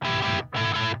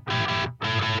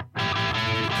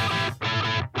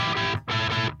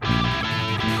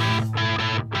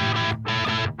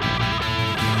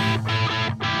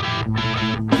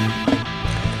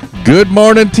Good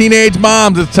morning, teenage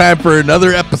moms. It's time for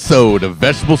another episode of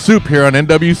Vegetable Soup here on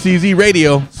NWCZ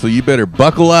Radio. So you better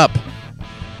buckle up.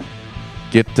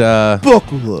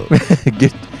 Buckle up.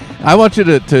 I want you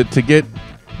to get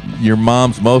your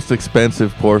mom's most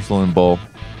expensive porcelain bowl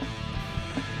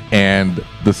and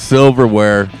the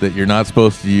silverware that you're not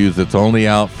supposed to use. That's only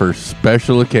out for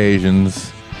special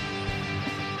occasions.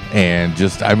 And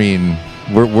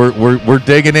we're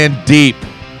digging in deep.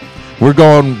 We're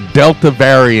going Delta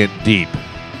variant deep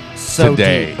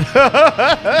today. Deep.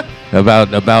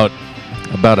 about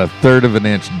a third of an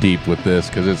inch deep with this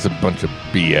because it's a bunch of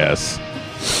BS.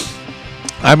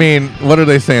 I mean, what are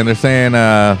they saying? They're saying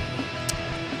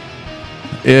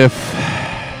if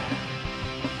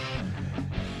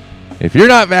you're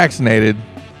not vaccinated,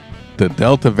 the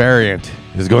Delta variant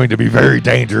is going to be very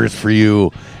dangerous for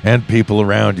you and people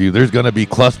around you. There's going to be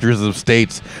clusters of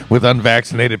states with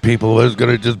unvaccinated people. There's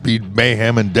going to just be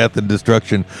mayhem and death and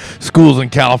destruction. Schools in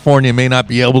California may not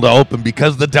be able to open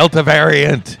because of the Delta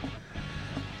variant.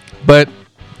 But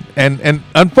and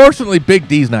unfortunately, Big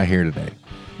D's not here today.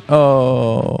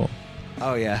 Oh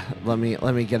yeah. Let me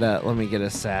get a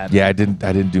sad. Yeah, I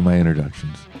didn't do my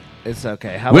introductions. It's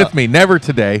okay. With me, never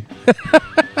today.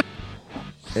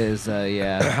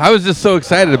 Yeah. I was just so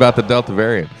excited about the Delta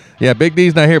variant. Yeah, Big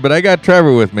D's not here, but I got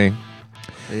Trevor with me.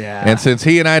 Yeah. And since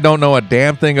he and I don't know a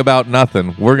damn thing about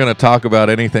nothing, we're going to talk about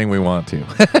anything we want to.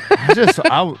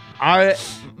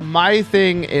 My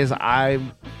thing is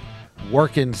I'm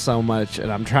working so much,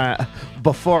 and I'm trying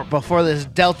before this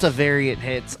Delta variant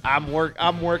hits. I'm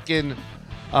working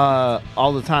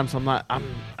all the time, so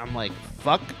I'm like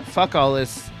fuck all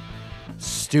this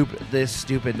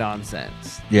stupid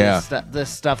nonsense. Yeah. This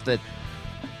stuff that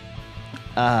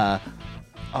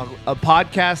a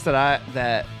podcast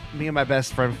that me and my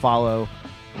best friend follow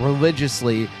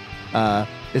religiously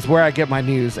is where I get my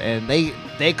news, and they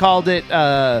called it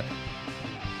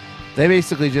they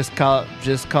basically just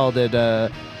called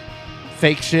it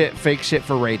fake shit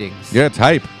for ratings. Yeah, it's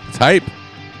hype.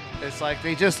 It's like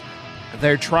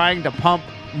they're trying to pump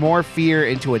more fear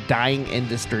into a dying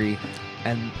industry,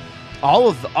 and all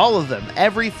of them,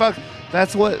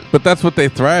 that's what they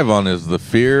thrive on, is the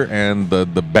fear and the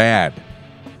bad.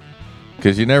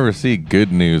 Because you never see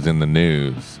good news in the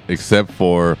news, except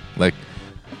for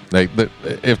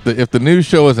if the news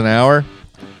show is an hour,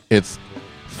 it's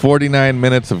 49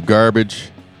 minutes of garbage,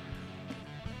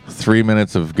 3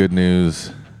 minutes of good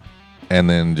news, and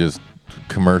then just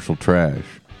commercial trash.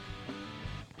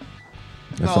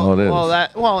 That's all it is.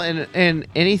 And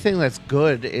anything that's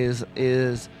good is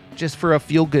just for a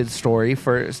feel good story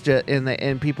first,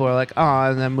 and people are like, oh,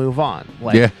 and then move on.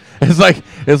 Like, yeah, it's like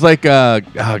oh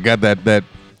god, that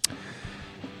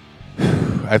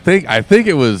I think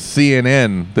it was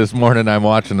CNN this morning I'm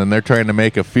watching, and they're trying to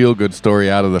make a feel good story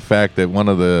out of the fact that one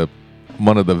of the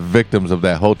victims of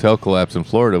that hotel collapse in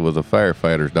Florida was a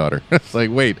firefighter's daughter. It's like,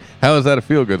 wait, how is that a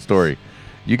feel good story?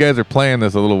 You guys are playing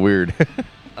this a little weird.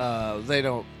 They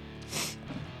don't.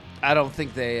 I don't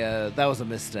think that was a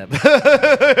misstep.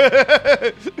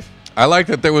 I like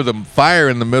that there was a fire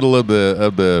in the middle of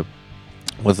the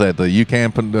what's that, the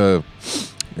Yucatan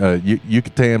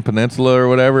Peninsula or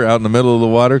whatever, out in the middle of the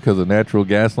water because a natural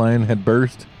gas line had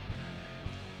burst.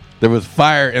 There was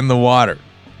fire in the water.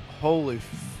 Holy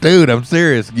dude, I'm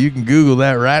serious. You can Google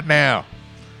that right now.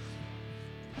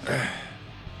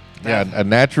 Yeah, a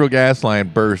natural gas line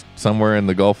burst somewhere in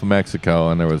the Gulf of Mexico,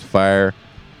 and there was fire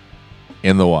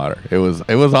in the water. It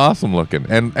was awesome looking,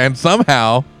 and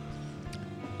somehow,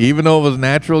 even though it was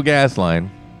natural gas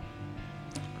line,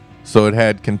 so it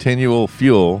had continual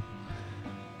fuel,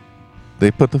 they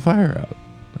put the fire out.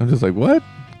 I'm just like, what?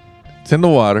 It's in the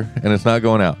water and it's not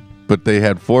going out, but they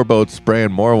had 4 boats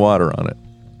spraying more water on it,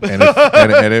 and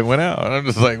it went out. And I'm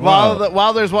just like, wow.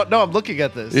 While there's what? No, I'm looking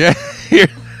at this. Yeah.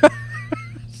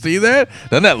 See that?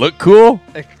 Doesn't that look cool?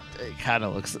 It kind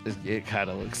of looks sick.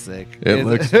 It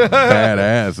looks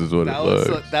badass is what it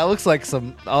looks. That looks like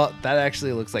some. That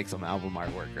actually looks like some album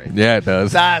artwork, right? Yeah, it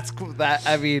does. That's cool.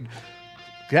 I mean,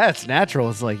 yeah, it's natural.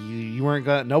 It's like you weren't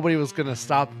gonna. Nobody was gonna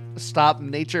stop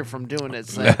nature from doing it.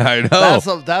 So I know.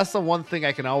 That's the one thing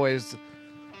I can always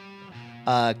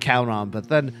count on. But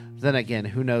then again,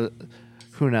 who knows?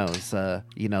 Who knows? Them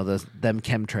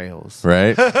chemtrails,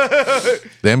 right?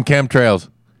 Them chemtrails.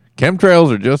 Chemtrails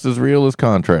are just as real as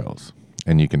contrails,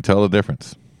 and you can tell the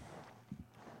difference.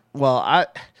 Well,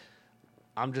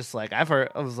 I'm just like I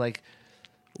was like,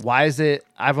 why is it?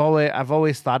 I've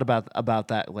always thought about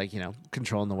that, like,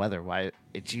 controlling the weather. Why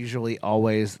it's usually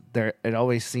always there. It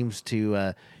always seems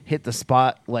to hit the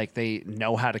spot like they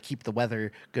know how to keep the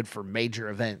weather good for major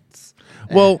events.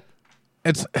 Well,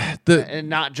 It's the and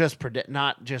not just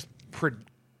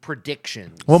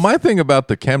predictions. well. My thing about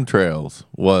the chemtrails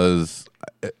was,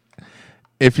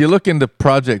 if you look into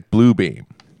Project Bluebeam,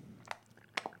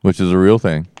 which is a real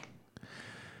thing,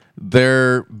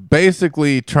 they're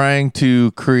basically trying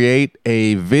to create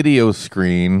a video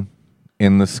screen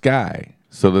in the sky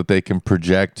so that they can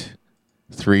project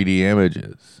 3D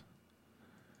images.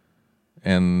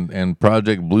 And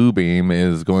Project Bluebeam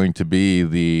is going to be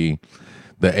the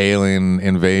alien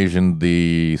invasion,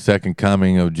 the second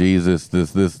coming of Jesus,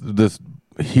 this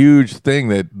huge thing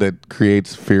that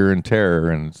creates fear and terror,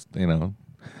 and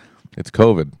it's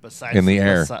COVID in the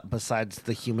air. Besides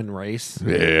the human race.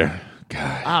 Yeah.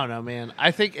 God. I don't know, man.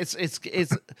 I think it's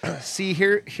see,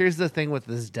 here's the thing with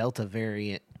this Delta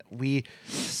variant.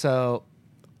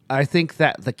 I think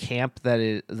that the camp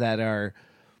that are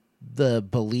the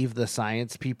believe the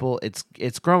science people,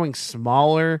 it's growing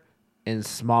smaller and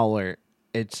smaller.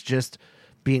 It's just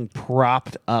being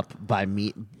propped up by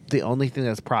me. The only thing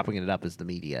that's propping it up is the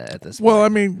media at this point. Well, I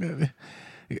mean,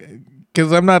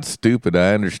 because I'm not stupid.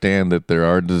 I understand that there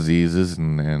are diseases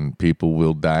and people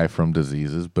will die from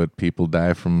diseases, but people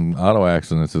die from auto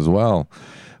accidents as well.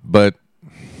 But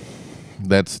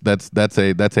that's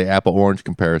a apple orange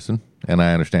comparison, and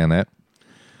I understand that.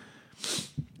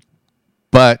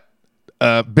 But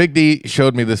Big D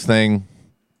showed me this thing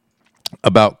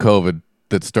about COVID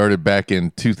that started back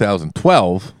in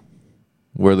 2012,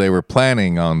 where they were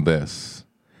planning on this,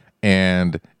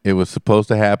 and it was supposed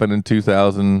to happen in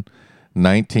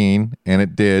 2019, and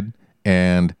it did,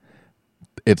 and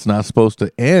it's not supposed to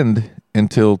end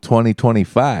until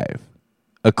 2025.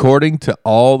 According to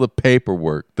all the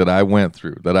paperwork that I went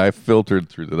through, that I filtered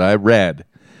through, that I read,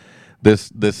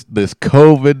 this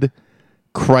COVID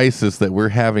crisis that we're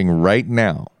having right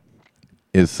now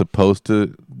is supposed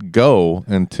to go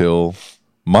until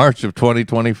March of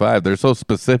 2025. They're so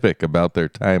specific about their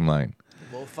timeline.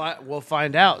 We'll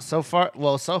find out. So far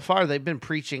they've been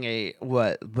preaching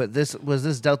but this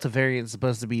Delta variant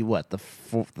supposed to be what, the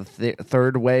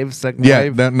third wave, second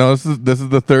wave? This is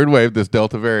the third wave, this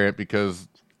Delta variant, because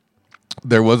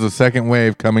there was a second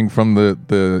wave coming from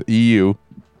the EU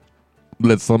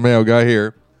that somehow got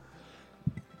here.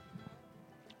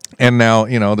 And now,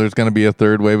 there's going to be a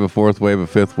third wave, a fourth wave, a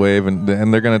fifth wave, and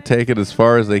they're going to take it as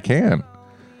far as they can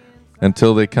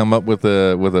until they come up with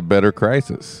a better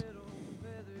crisis.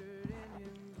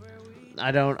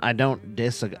 I don't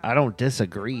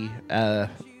disagree. I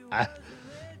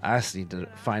just need to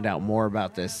find out more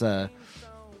about this. I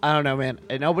don't know, man.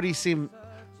 And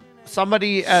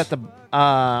somebody at the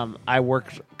I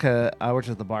worked at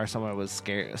the bar. Someone was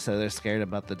scared, so they're scared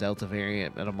about the Delta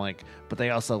variant. And I'm like, but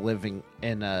they also living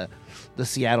in the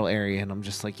Seattle area, and I'm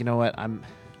just like, you know what? I'm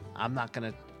not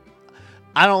gonna.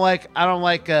 I don't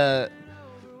like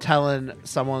telling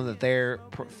someone that their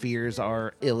fears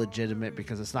are illegitimate,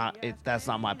 because that's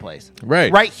not my place.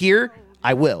 Right here,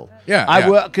 I will. Yeah, I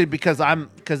will, because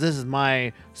this is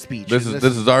my speech. This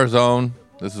is our zone.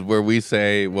 This is where we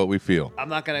say what we feel. I'm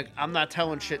not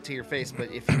telling shit to your face,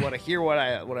 but if you want to hear what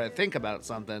I think about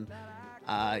something,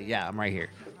 I'm right here.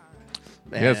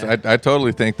 Yes, I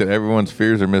totally think that everyone's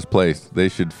fears are misplaced. They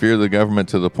should fear the government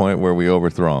to the point where we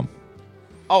overthrow them.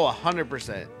 Oh,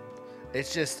 100%.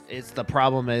 It's the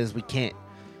problem is we can't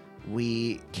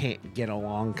get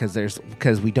along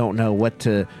because we don't know what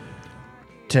to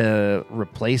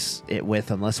replace it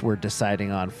with unless we're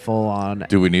deciding on full on.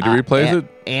 Do we need to replace it?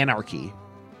 Anarchy.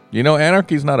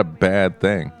 Anarchy's not a bad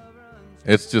thing.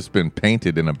 It's just been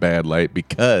painted in a bad light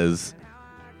because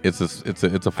it's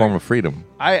a form of freedom.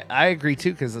 I agree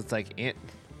too, because it's like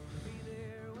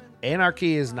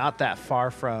anarchy is not that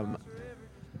far from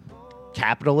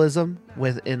capitalism,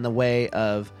 within the way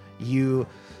of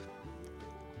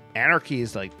anarchy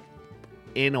is like,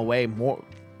 in a way,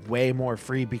 way more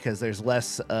free, because there's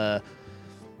less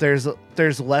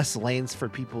less lanes for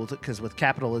people because with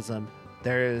capitalism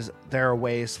there are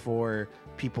ways for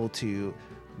people to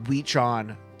leech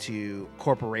on to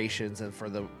corporations, and for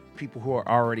the people who are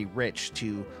already rich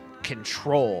to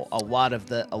control a lot of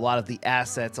the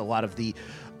assets, a lot of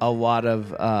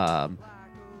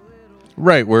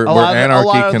right, where a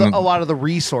lot of the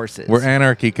resources, where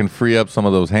anarchy can free up some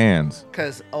of those hands.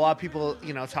 Because a lot of people,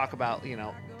 talk about,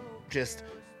 just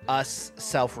us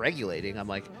self-regulating. I'm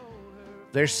like,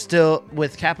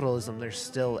 with capitalism, there's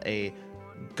still a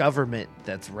government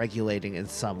that's regulating in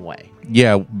some way.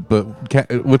 Yeah, but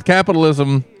with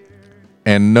capitalism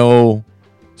and no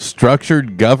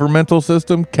structured governmental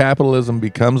system, capitalism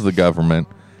becomes the government,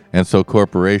 and so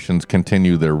corporations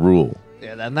continue their rule.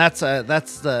 Yeah, and that's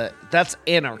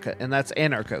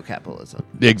anarcho-capitalism.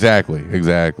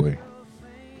 Exactly.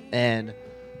 And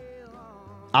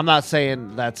I'm not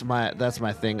saying that's my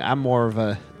thing. I'm more of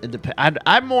a independent.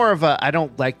 I'm more of a. I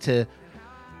don't like to.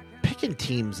 Picking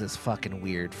teams is fucking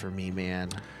weird for me, man.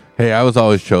 Hey, I was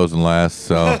always chosen last,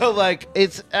 so like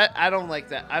it's. I don't like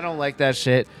that. I don't like that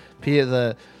shit.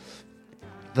 The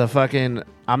fucking.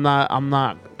 I'm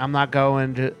not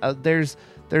going to. There's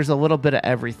a little bit of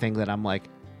everything that I'm like.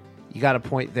 You got a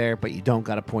point there, but you don't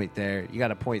got a point there. You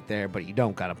got a point there, but you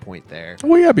don't got a point there.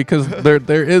 well, yeah, because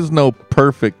there is no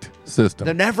perfect system,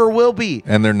 There never will be,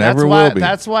 and there never that's why, will be.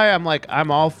 That's why I'm like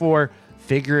I'm all for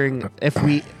figuring if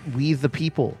we the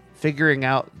people figuring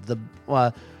out the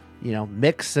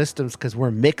mixed systems because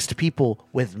we're mixed people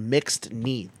with mixed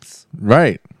needs,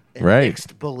 Right, and right.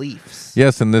 mixed beliefs.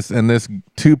 Yes, and this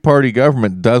two-party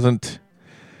government doesn't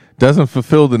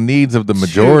fulfill the needs of the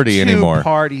majority two anymore.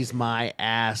 Parties, my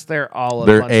ass. They're all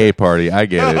They're bunch a of- party. I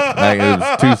get it.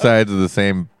 It's two sides of the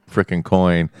same freaking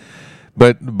coin.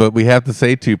 But we have to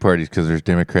say two parties because there's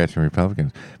Democrats and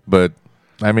Republicans. But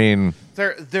I mean,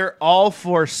 They're all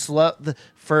for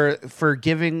for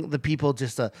giving the people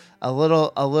just a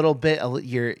little bit.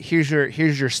 Here's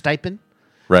your stipend,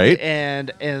 right?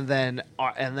 and then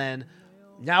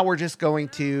now we're just going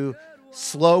to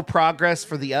slow progress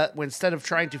for the instead of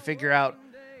trying to figure out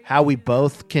how we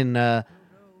both can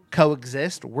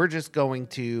coexist. We're just going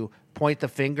to point the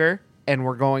finger and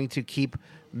we're going to keep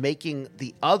making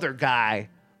the other guy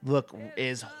look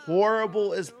as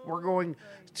horrible as we're going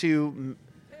to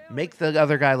make the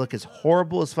other guy look as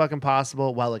horrible as fucking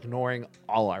possible while ignoring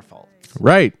all our faults.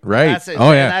 Right. That's it.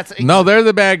 Oh, yeah. That's No, they're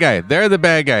the bad guy. They're the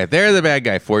bad guy. They're the bad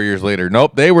guy. 4 years later,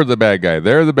 nope, they were the bad guy.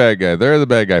 They're the bad guy. They're the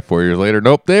bad guy. 4 years later,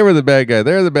 nope, they were the bad guy.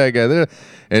 They're the bad guy.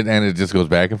 And it just goes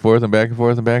back and forth and back and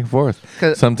forth and back and forth.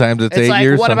 'Cause Sometimes it's it's 8 like,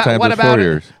 years, what about- sometimes what it's about 4 it?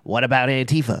 years. What about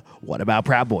Antifa? What about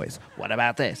Proud Boys? What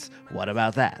about this? What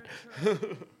about that?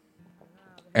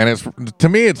 And it's to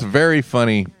me, it's very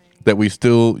funny that we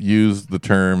still use the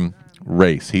term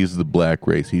race. He's the black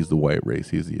race. He's the white race.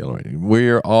 He's the yellow race.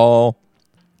 We're all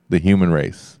the human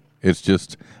race. It's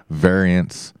just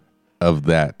variants of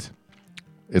that.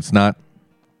 It's not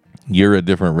you're a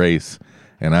different race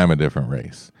and I'm a different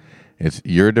race. It's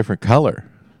you're a different color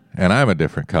and I'm a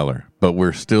different color, but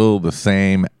we're still the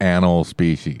same animal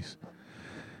species.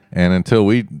 And until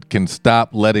we can stop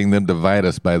letting them divide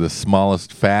us by the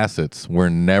smallest facets, we're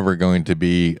never going to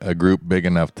be a group big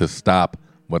enough to stop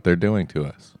what they're doing to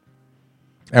us.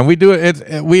 And we do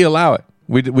it. We allow it.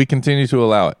 We continue to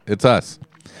allow it. It's us.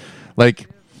 Like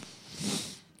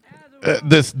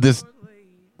this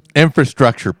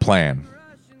infrastructure plan.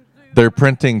 They're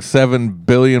printing $7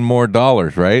 billion more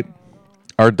dollars, right?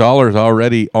 Our dollar's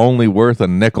already only worth a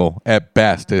nickel at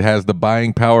best. It has the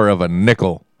buying power of a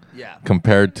nickel. Yeah.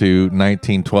 Compared to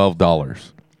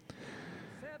 $1912.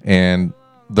 And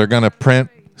they're going to print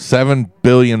 $7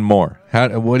 billion more.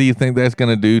 What do you think that's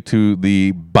going to do to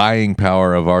the buying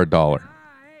power of our dollar?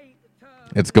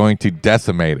 It's going to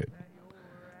decimate it.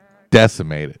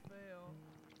 Decimate it.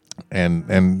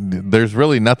 And there's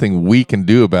really nothing we can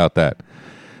do about that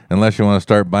unless you want to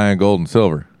start buying gold and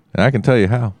silver. And I can tell you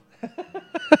how.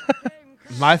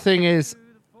 My thing is,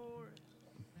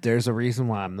 there's a reason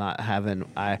why I'm not having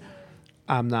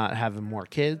more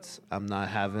kids. I'm not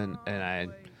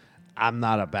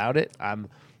about it. I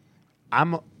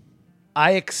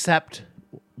accept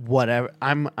whatever.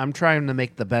 I'm trying to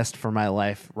make the best for my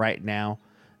life right now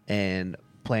and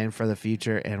plan for the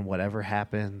future, and whatever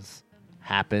happens.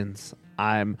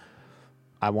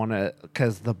 I want to,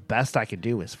 because the best I can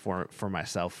do is for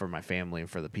myself, for my family, and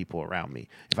for the people around me.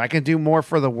 If I can do more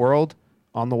for the world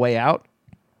on the way out,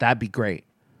 that'd be great.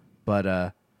 But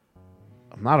I'm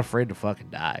not afraid to fucking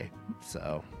die.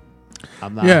 So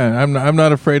I'm not. Yeah, I'm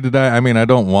not afraid to die. I mean, I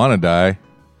don't want to die.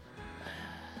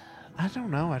 I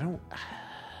don't know.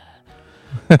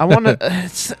 I want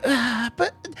to.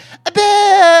 But.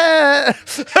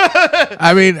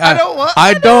 I mean, I don't want.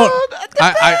 I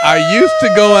used to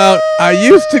go out. I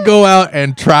used to go out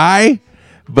and try,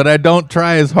 but I don't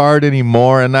try as hard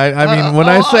anymore. And I mean, when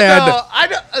I say I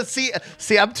don't see,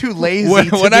 I'm too lazy.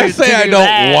 when I say I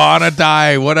don't want to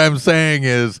die, what I'm saying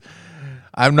is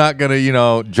I'm not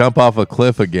gonna, jump off a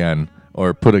cliff again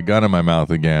or put a gun in my mouth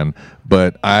again.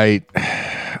 But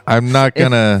I'm not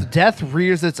gonna. If death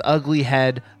rears its ugly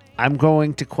head, I'm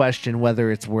going to question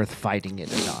whether it's worth fighting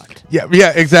it or not.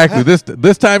 Yeah, exactly.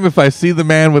 This time, if I see the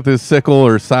man with his sickle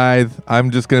or scythe,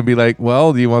 I'm just going to be like,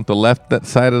 well, do you want the left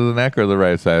side of the neck or the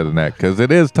right side of the neck? Because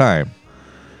it is time.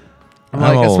 I'm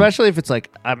like, especially if it's like,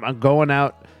 I'm going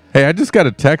out. Hey, I just got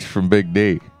a text from Big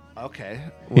D. Okay.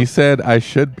 He said I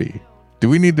should be. Do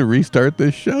we need to restart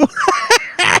this show?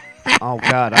 Oh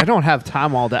God, I don't have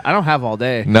time all day. I don't have all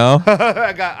day. No?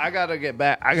 I gotta get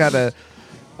back. I gotta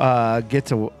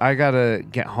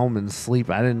get home and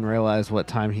sleep. I didn't realize what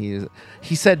time he is.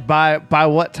 He said by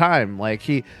what time? Like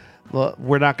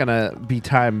we're not gonna be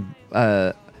time.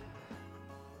 Well,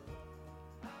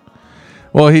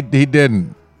 he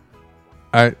didn't.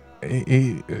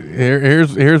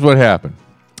 Here's what happened.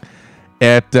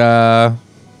 At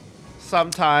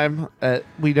Sometime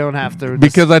we don't have to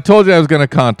because I told you I was going to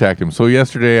contact him. So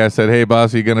yesterday I said, "Hey,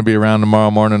 boss, are you going to be around tomorrow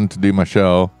morning to do my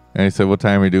show?" And he said, "What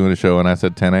time are you doing the show?" And I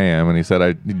said, 10 a.m. And he said,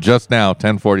 "I just now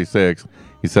 10:46."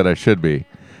 He said, "I should be."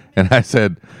 And I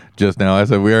said, "Just now." I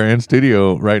said, "We are in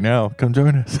studio right now. Come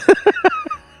join us."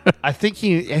 I think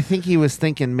he was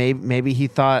thinking maybe he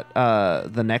thought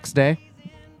the next day.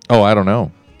 Oh, I don't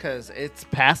know. Because it's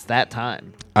past that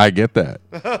time. I get that.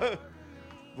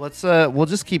 We'll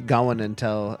just keep going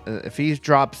until if he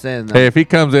drops in. Hey, if he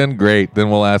comes in, great.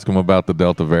 Then we'll ask him about the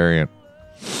Delta variant.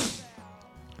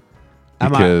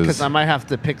 Because I might have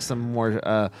to pick some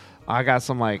more. I got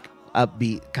some like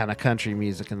upbeat kind of country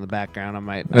music in the background. I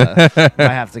might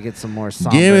have to get some more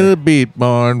songs. Give me the beat,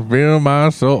 born, feel my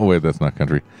soul. Oh, wait, that's not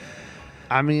country.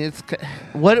 I mean, it's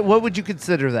what would you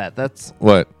consider that? That's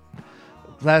what.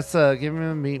 That's give me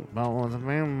a meatball.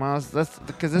 That's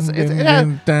because it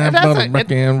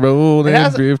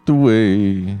has drift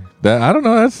away. That I don't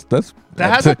know. That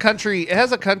has a country. It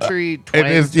has a country twang.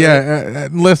 It is, yeah.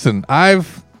 Listen,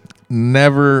 I've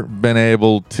never been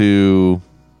able to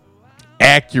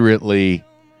accurately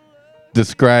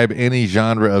describe any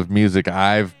genre of music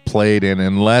I've played in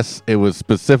unless it was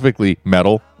specifically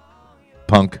metal,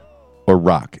 punk, or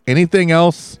rock. Anything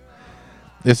else,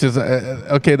 this is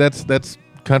okay. That's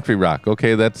country rock.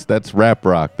 Okay, that's rap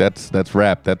rock. That's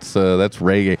rap. That's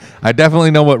reggae. I definitely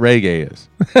know what reggae is.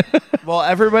 Well,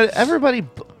 everybody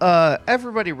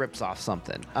rips off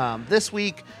something. This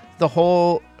week, the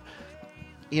whole,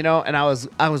 and I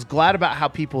was glad about how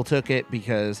people took it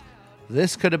because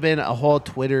this could have been a whole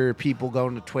Twitter, people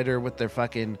going to Twitter with their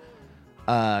fucking,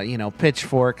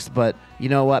 pitchforks. But you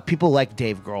know what? People like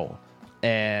Dave Grohl,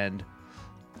 and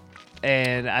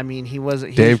I mean,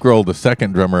 Dave Grohl, the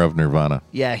second drummer of Nirvana.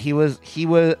 Yeah, he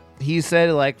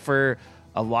said like for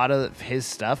a lot of his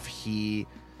stuff, he's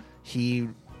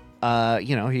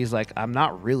like, I'm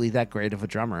not really that great of a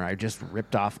drummer. I just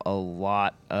ripped off a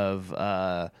lot of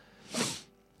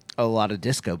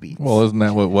disco beats. Well, isn't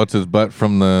that what's his butt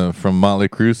from Motley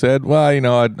Crue said? Well, I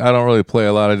don't really play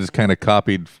a lot. I just kind of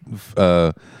copied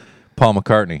Paul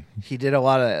McCartney. He did a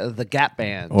lot of the Gap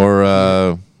Band.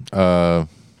 Or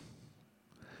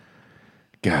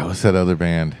God, what's that other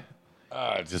band?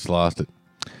 I just lost it.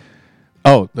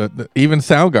 Oh, even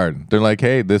Soundgarden. They're like,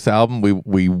 hey, this album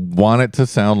we want it to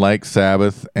sound like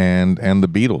Sabbath and the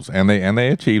Beatles, and they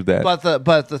achieved that.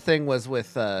 But the thing was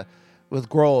with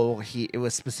Grohl, it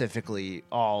was specifically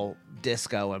all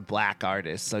disco and black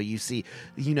artists. So you see,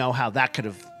 how that could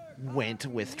have went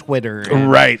with Twitter.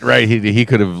 Right. He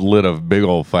could have lit a big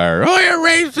old fire. Oh, you're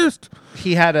racist.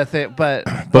 He had a thing, but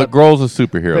Grohl's a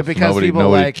superhero. But because so people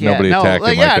nobody attacked him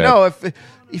like that. No,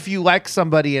 if you like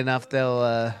somebody enough,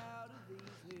 they'll.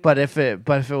 But if it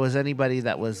was anybody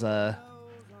that was.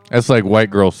 That's like white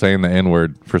girls saying the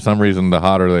N-word. For some reason, the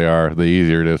hotter they are, the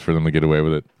easier it is for them to get away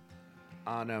with it.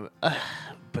 Oh no,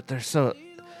 but they're so.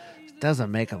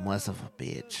 Doesn't make them less of a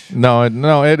bitch. No,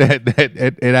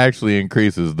 it actually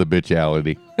increases the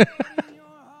bitchality.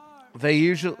 They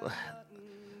usually,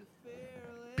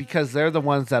 because they're the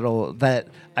ones that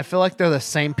I feel like they're the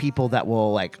same people that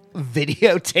will like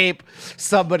videotape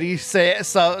somebody say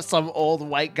some old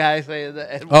white guy say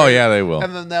that. Oh yeah, they will.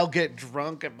 And then they'll get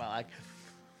drunk and be like,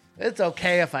 it's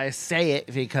okay if I say it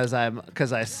because I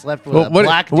slept with a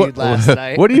black dude last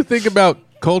night. What do you think about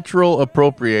cultural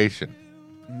appropriation?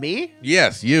 Me?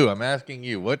 Yes, you. I'm asking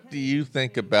you. What do you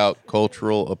think about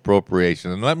cultural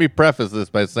appropriation? And let me preface this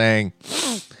by saying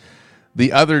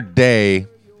the other day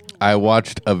I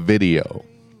watched a video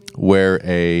where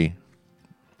a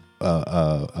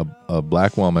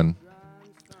black woman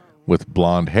with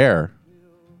blonde hair,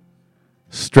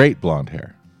 straight blonde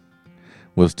hair,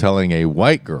 was telling a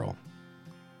white girl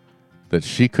that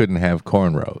she couldn't have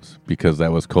cornrows because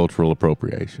that was cultural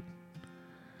appropriation.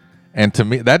 And to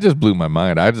me, that just blew my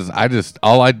mind.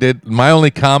 My only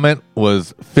comment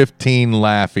was 15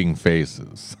 laughing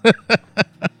faces.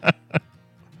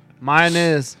 Mine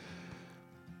is,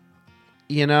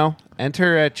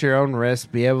 enter at your own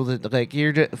risk. Be able to, like,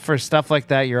 for stuff like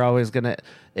that, you're always going to,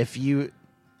 if you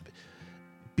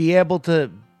be able to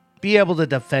be able to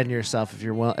defend yourself if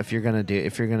you're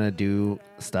gonna do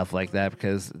stuff like that,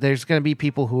 because there's gonna be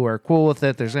people who are cool with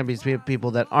it. There's gonna be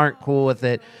people that aren't cool with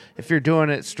it. If you're doing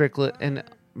it strictly, and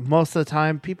most of the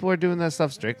time, people are doing that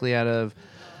stuff strictly out of,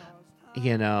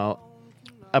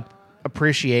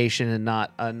 appreciation and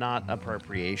not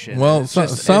appropriation. Well,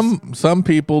 some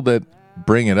people that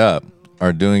bring it up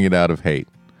are doing it out of hate,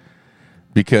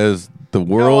 because the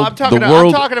world. I'm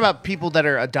talking about people that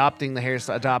are adopting the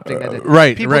hairstyle, it.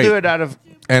 Right, people right. do it out of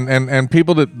and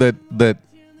people that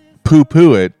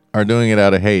poo it are doing it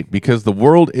out of hate, because the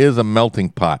world is a melting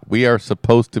pot. We are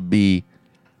supposed to be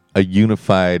a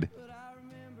unified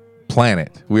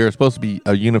planet. We are supposed to be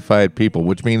a unified people,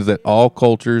 which means that all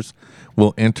cultures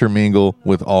will intermingle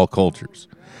with all cultures.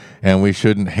 And we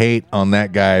shouldn't hate on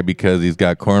that guy because he's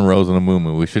got cornrows and a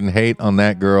moo-moo. We shouldn't hate on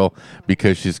that girl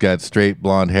because she's got straight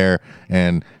blonde hair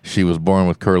and she was born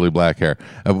with curly black hair.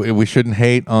 We shouldn't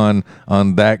hate on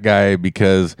that guy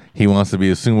because he wants to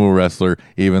be a sumo wrestler,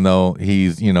 even though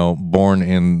he's, born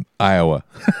in Iowa.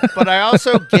 But I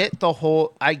also get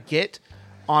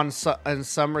in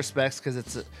some respects, because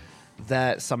it's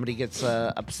that somebody gets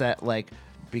upset, like,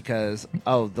 because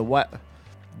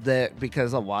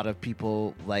because a lot of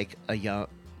people like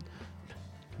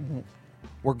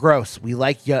we're gross. We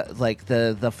like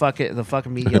the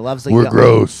fucking media loves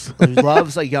gross.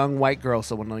 Loves a young white girl.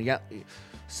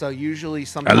 So usually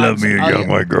sometimes I love me a young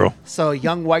white girl. So a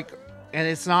young white. And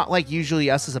it's not like usually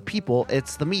us as a people.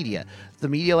 It's the media. The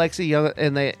media likes a young,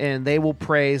 and they will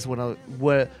praise when a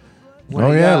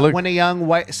young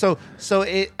white. So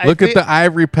it. Look at the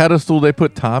ivory pedestal they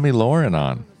put Tommy Lauren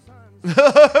on.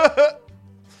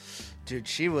 Dude,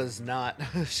 she was not.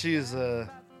 She's a.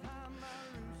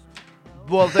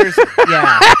 Well, there's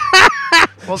yeah.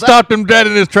 Well, stopped him dead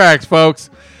in his tracks, folks.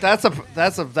 That's a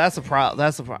problem.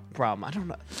 That's a problem. I don't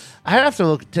know. I have to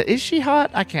look. Is she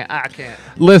hot? I can't.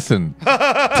 Listen,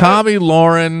 Tommy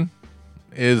Lauren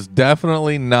is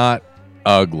definitely not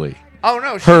ugly. Oh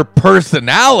no, her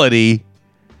personality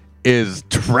is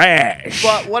trash.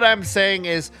 But what I'm saying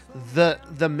is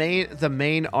the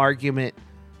main argument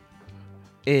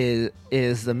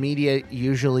is the media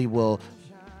usually will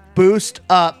boost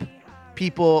up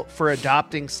people for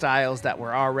adopting styles that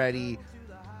were already,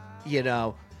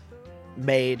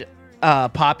 made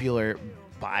popular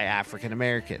by African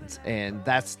Americans, and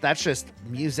that's just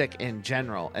music in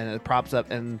general, and it props up,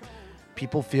 and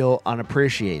people feel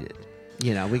unappreciated.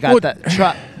 We got we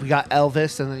got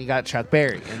Elvis, and then you got Chuck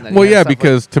Berry. And then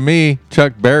because to me,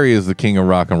 Chuck Berry is the king of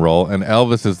rock and roll, and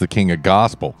Elvis is the king of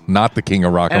gospel, not the king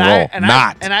of rock and roll.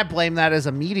 I blame that as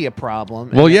a media problem.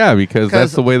 Because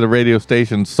that's the way the radio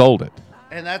station sold it.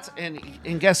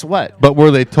 And guess what? But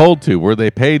were they told to? Were they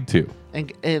paid to?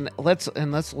 And let's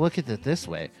look at it this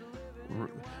way.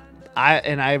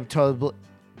 I'm totally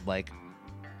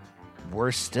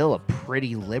we're still a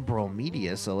pretty liberal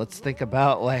media, so let's think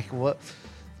about what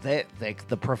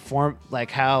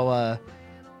how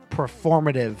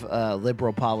performative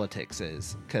liberal politics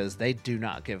is, because they do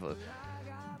not give a,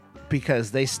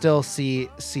 because they still see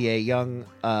a young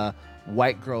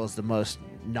white girl as the most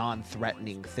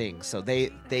non-threatening thing, so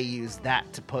they use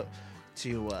that to put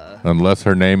to unless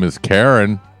her name is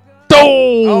Karen.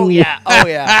 Oh yeah.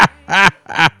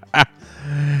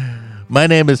 My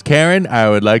name is Karen. I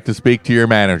would like to speak to your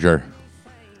manager.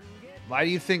 Why do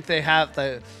you think they have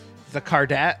the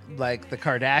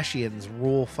Kardashians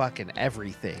rule fucking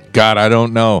everything? God, I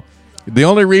don't know. The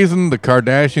only reason the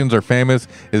Kardashians are famous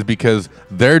is because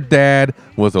their dad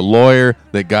was a lawyer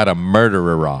that got a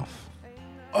murderer off.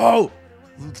 Oh.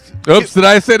 Oops, did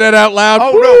I say that out loud?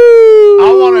 Oh, Woo! no.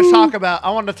 I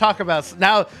want to talk about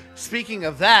now, speaking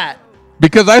of that.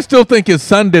 Because I still think his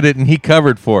son did it and he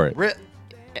covered for it.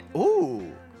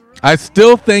 Ooh. I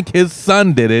still think his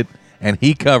son did it and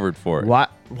he covered for it.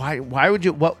 Why would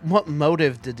you, what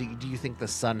motive do you think the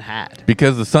son had?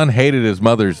 Because the son hated his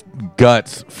mother's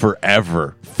guts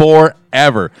forever.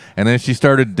 And then she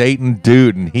started dating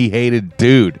dude and he hated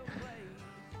dude.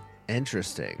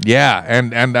 Interesting. Yeah,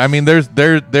 and I mean there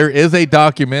is a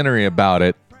documentary about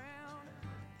it.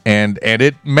 And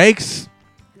it makes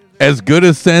as good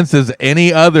a sense as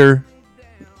any other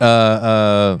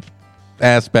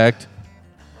aspect,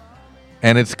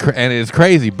 and it's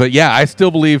crazy, but yeah, I still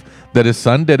believe that his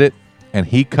son did it, and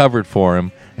he covered for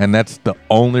him, and that's the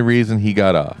only reason he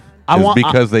got off.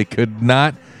 Because they could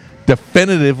not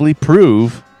definitively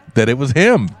prove that it was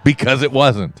him, because it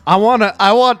wasn't. I want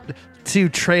to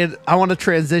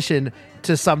transition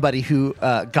to somebody who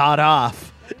got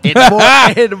off. Hang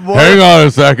on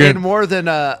a second. In more than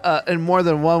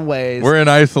one way. We're in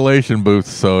isolation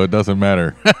booths, so it doesn't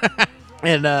matter.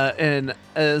 and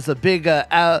is a big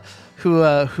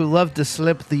who loved to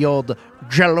slip the old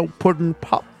Jello pudding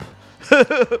pop.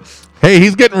 Hey,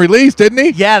 he's getting released, isn't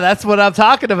he? Yeah, that's what I'm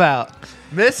talking about.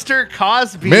 Mr.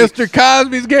 Cosby. Mr.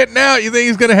 Cosby's getting out. You think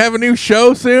he's going to have a new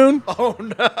show soon? Oh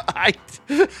no!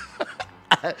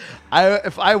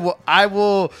 I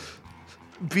will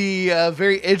be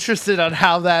very interested on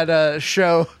how that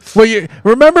show. Well, you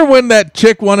remember when that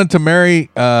chick wanted to marry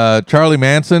Charlie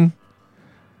Manson?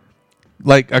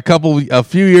 Like a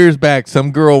few years back,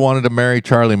 some girl wanted to marry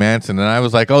Charlie Manson, and I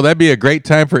was like, "Oh, that'd be a great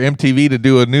time for MTV to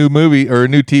do a new movie or a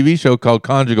new TV show called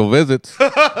Conjugal Visits."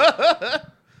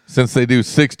 Since they do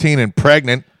 16 and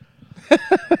pregnant.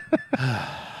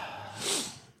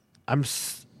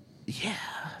 Yeah.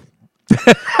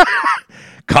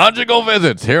 Conjugal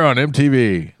Visits here on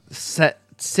MTV.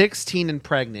 16 and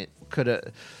pregnant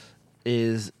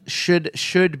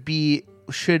should be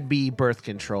birth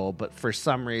control, but for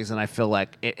some reason I feel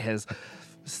like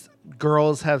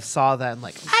girls have saw that and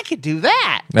like, I could do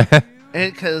that.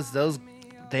 And because those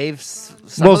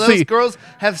girls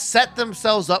have set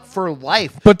themselves up for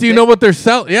life. But do you know what they're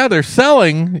selling? Yeah, they're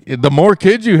selling. The more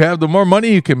kids you have, the more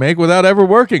money you can make without ever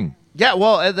working. Yeah,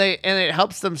 well, and it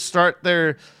helps them start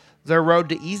their road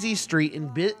to Easy Street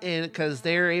and because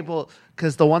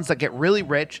because the ones that get really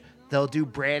rich, they'll do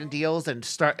brand deals and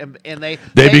start and they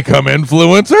become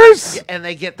influencers and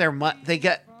they get their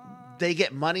they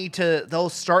get money they'll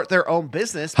start their own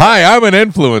business. Hi, I'm an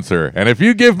influencer, and if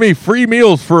you give me free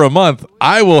meals for a month,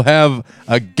 I will have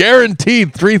a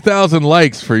guaranteed 3,000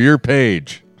 likes for your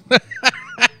page.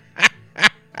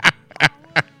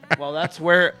 Well, that's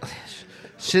where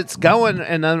shit's going.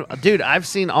 And dude, I've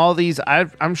seen all these.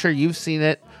 I'm sure you've seen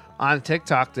it on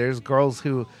TikTok. There's girls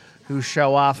who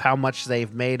show off how much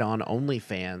they've made on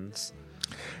OnlyFans.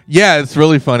 Yeah, it's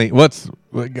really funny.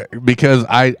 Because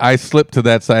I slip to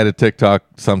that side of TikTok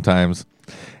sometimes,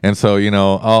 and so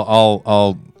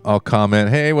I'll comment,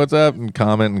 hey, what's up, and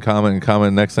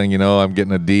comment. Next thing you know, I'm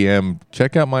getting a DM.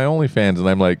 Check out my OnlyFans, and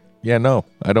I'm like, yeah, no,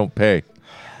 I don't pay.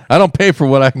 I don't pay for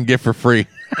what I can get for free.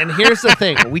 And here's the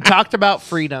thing: we talked about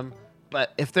freedom,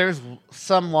 but if there's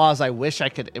some laws I wish I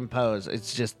could impose,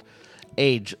 it's just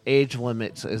age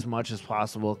limits as much as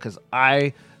possible because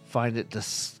I find it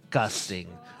disgusting.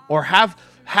 Or have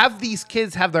these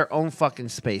kids have their own fucking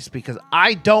space because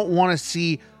I don't want to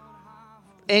see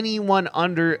anyone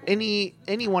under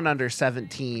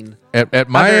 17. At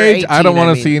my age, 18, I don't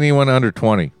want to see anyone under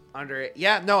 20. At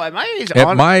my age.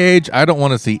 At my age, I don't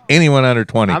want to see anyone under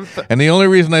 20. And the only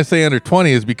reason I say under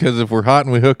 20 is because if we're hot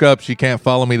and we hook up, she can't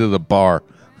follow me to the bar.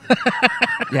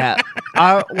 Yeah.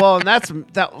 Well, and that's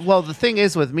that. Well, the thing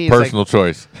is with me, personal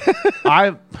choice.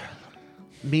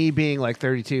 Me being like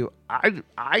 32,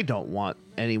 I don't want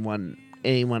anyone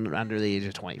under the age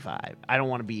of 25. I don't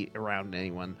want to be around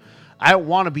anyone. I don't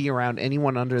want to be around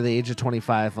anyone under the age of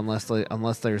 25 unless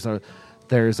there's a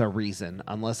reason.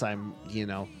 Unless I'm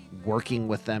working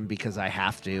with them because I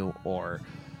have to, or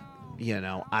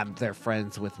they're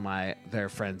friends with my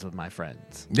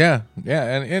friends. Yeah,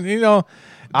 and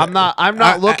I'm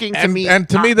not looking to meet. And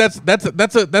to me,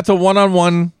 that's a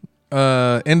one-on-one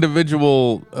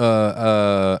individual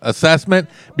assessment,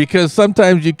 because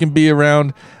sometimes you can be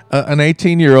around an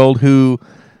 18-year-old who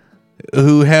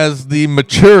has the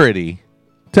maturity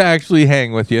to actually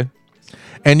hang with you,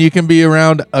 and you can be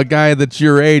around a guy that's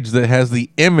your age that has the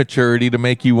immaturity to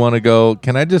make you want to go,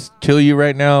 can I just kill you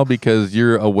right now because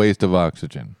you're a waste of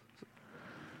oxygen?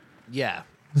 Yeah.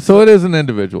 So it is an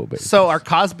individual basis. So are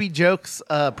Cosby jokes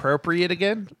appropriate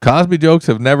again? Cosby jokes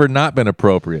have never not been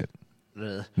appropriate.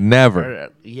 Never.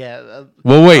 Yeah.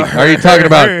 Well, wait. Are you talking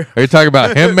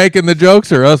about him making the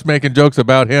jokes or us making jokes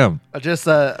about him? Just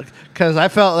because I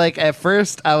felt like at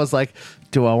first I was like,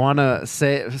 do I want to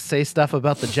say stuff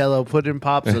about the Jello pudding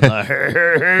pops? And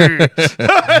the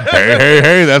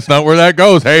hey, that's not where that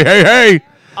goes. Hey.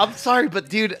 I'm sorry, but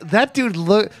dude, that dude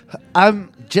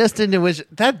I'm just intuition.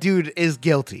 That dude is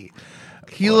guilty.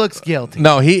 He looks guilty.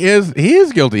 No, he is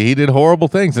guilty. He did horrible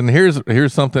things. And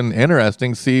here's something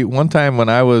interesting. See, one time when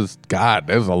that was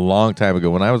a long time ago.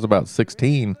 When I was about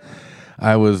 16,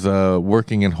 I was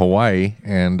working in Hawaii,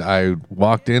 and I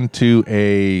walked into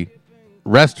a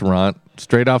restaurant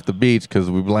straight off the beach because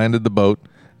we landed the boat.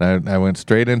 And I went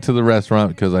straight into the restaurant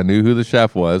because I knew who the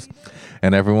chef was,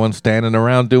 and everyone's standing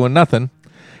around doing nothing.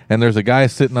 And there's a guy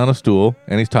sitting on a stool,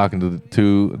 and he's talking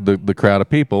to the crowd of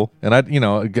people. And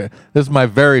this is my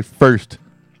very first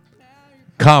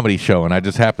comedy show, and I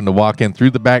just happened to walk in through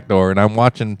the back door, and I'm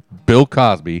watching Bill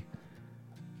Cosby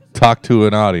talk to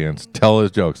an audience, tell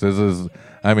his jokes. I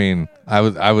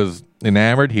was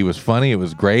enamored. He was funny. It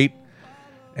was great.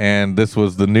 and this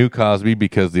was the new Cosby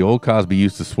because the old Cosby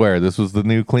used to swear. This was the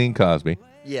new clean Cosby.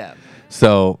 Yeah.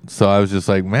 So I was just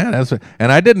like, man,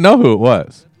 and I didn't know who it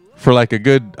was for like a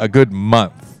good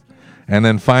month, and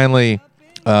then finally,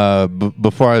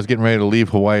 before I was getting ready to leave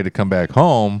Hawaii to come back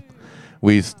home,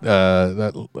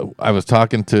 I was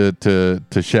talking to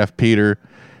Chef Peter,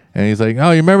 and he's like,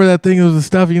 "Oh, you remember that thing? It was the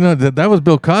stuff, that was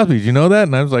Bill Cosby. Did you know that?"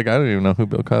 And I was like, "I don't even know who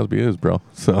Bill Cosby is, bro."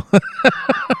 So.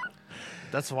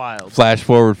 That's wild. Flash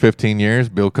forward 15 years,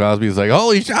 Bill Cosby is like,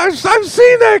 "Holy shit, I've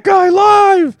seen that guy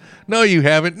live." No, you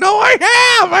haven't. No, I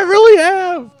have. I really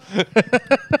have.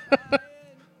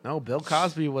 No, Bill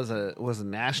Cosby was a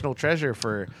national treasure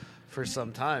for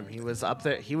some time. He was up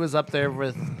there. He was up there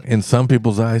with. In some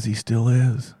people's eyes, he still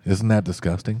is. Isn't that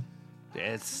disgusting?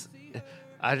 It's.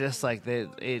 I just like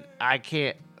it. I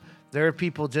can't. There are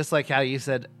people just like how you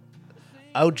said.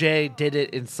 OJ did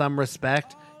it in some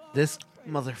respect. This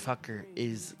motherfucker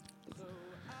is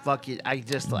fucking.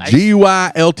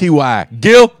 GYLTY.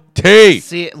 Guilty.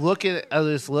 See it.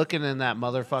 Just looking in that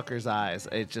motherfucker's eyes.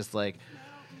 It's just like.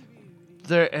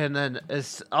 There, and then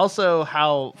it's also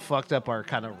how fucked up our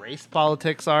kind of race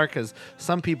politics are, because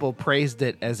some people praised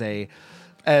it as a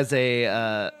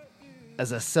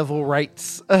civil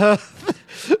rights.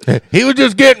 He was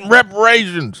just getting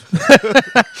reparations.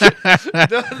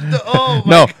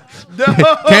 No.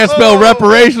 Can't spell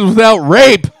reparations without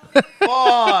rape.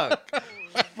 Fuck.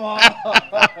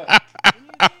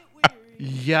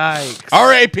 Yikes.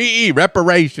 RAPE,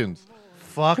 reparations.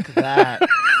 Fuck that.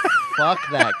 Fuck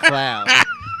that clown.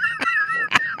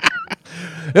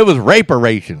 It was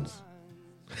reparations.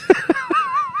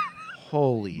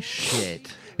 Holy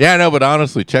shit. Yeah, I know, but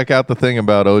honestly, check out the thing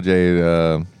about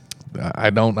OJ. I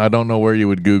don't know where you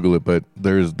would Google it, but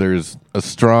there's a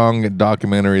strong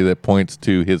documentary that points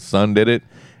to his son did it,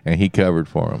 and he covered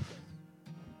for him.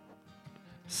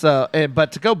 So,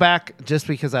 but to go back, just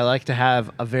because I like to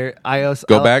have a very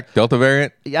back Delta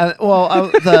variant. Yeah, well,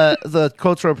 the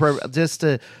cultural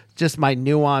just my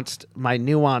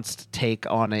nuanced take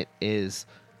on it is,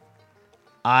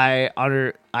 I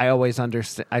always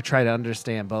understand. I try to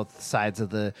understand both sides of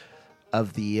the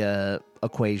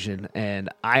equation, and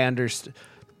I understand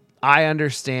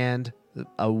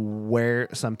where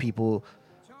some people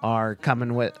are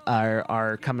coming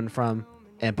from,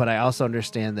 but I also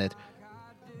understand that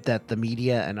the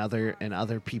media and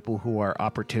other people who are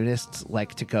opportunists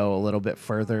like to go a little bit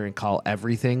further and call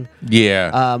everything.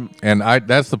 Yeah. And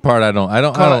that's the part I don't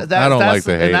like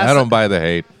the hate. I don't buy the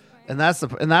hate. And that's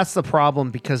the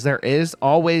problem, because there is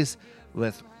always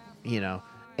with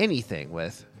anything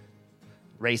with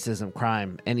racism,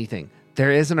 crime, anything.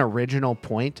 There is an original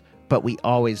point, but we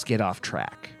always get off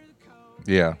track.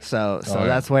 Yeah. So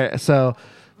that's where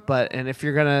and if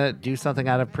you're gonna do something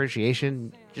out of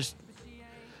appreciation, just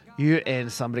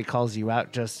and somebody calls you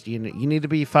out, just you need to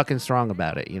be fucking strong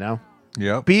about it, Yeah.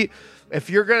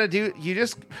 If you're gonna do,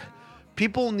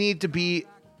 people need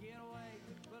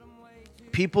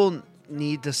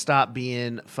to stop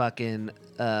being fucking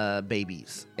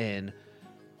babies and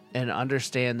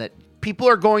understand that people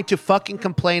are going to fucking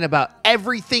complain about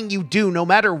everything you do, no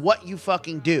matter what you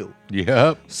fucking do.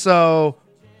 Yep. So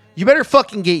you better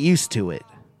fucking get used to it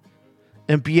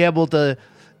and be able to.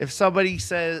 If somebody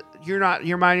says you're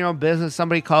minding your own business,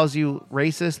 somebody calls you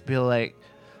racist, be like,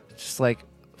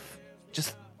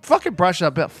 just fucking brush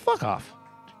up. Fuck off.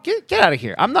 Get out of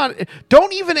here.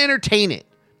 Don't even entertain it.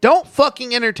 Don't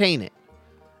fucking entertain it.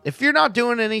 If you're not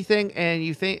doing anything and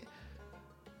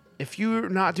if you're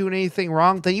not doing anything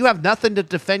wrong, then you have nothing to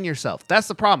defend yourself. That's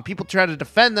the problem. People try to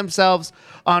defend themselves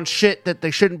on shit that they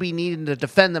shouldn't be needing to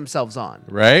defend themselves on.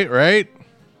 Right.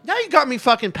 Now you got me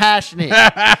fucking passionate.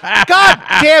 God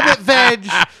damn it, Veg.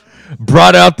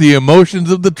 Brought out the emotions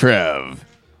of the Trev.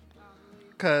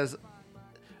 Because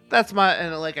that's my,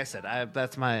 and like I said,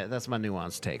 that's my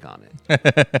nuanced take on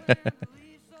it.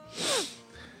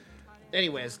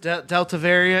 Anyways, Delta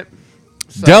variant.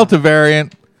 Delta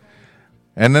variant.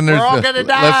 And then there's we're all gonna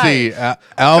die. Let's see,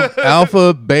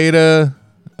 alpha, beta.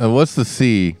 What's the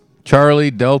C? Charlie,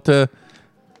 Delta.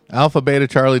 Alpha, beta,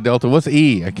 Charlie, Delta. What's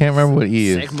E? I can't remember what E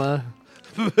is. Sigma.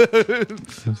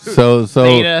 So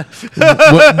Beta.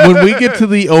 when we get to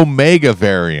the Omega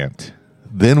variant,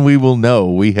 then we will know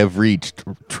we have reached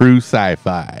true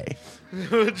sci-fi.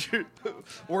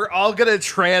 We're all gonna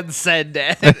transcend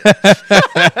it.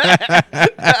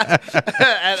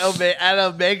 At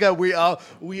Omega, we all.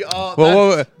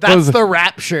 That's the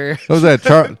rapture. What was that?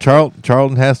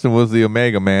 Charlton Heston was the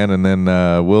Omega Man, and then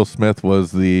Will Smith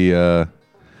was the.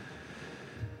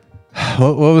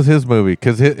 What was his movie?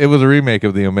 Because it was a remake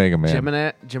of the Omega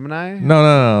Man. Gemini.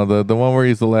 No. The one where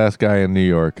he's the last guy in New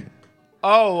York.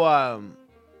 Oh,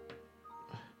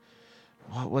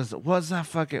 what was that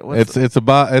fucking? It's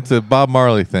a Bob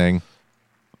Marley thing.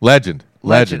 Legend.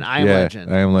 Legend. I Am Yeah,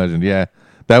 Legend. I Am Legend. Yeah,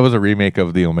 that was a remake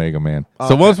of the Omega Man.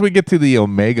 So once we get to the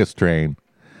Omega strain,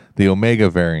 the Omega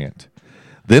variant,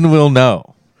 then we'll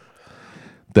know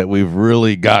that we've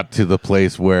really got to the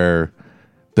place where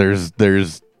there's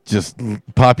just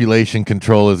population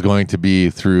control is going to be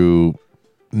through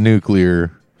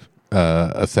nuclear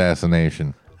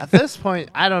assassination. At this point,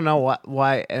 I don't know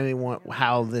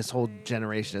how this whole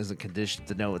generation isn't conditioned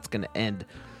to know it's going to end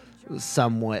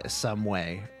some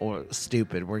way, or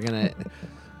stupid. We're gonna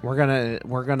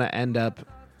end up.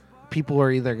 People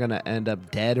are either going to end up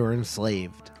dead or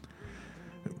enslaved.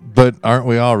 But aren't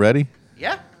we already?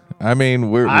 Yeah. I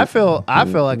mean, I feel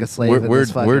like a slave.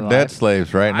 We're dead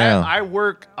slaves right now. I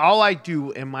work. All I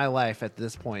do in my life at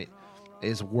this point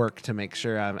is work to make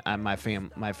sure I'm my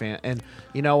fam. And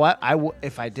you know what?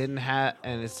 If I didn't have,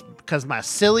 and it's because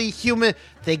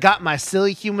they got my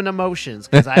silly human emotions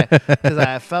because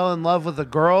I fell in love with a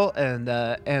girl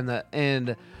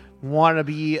and want to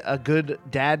be a good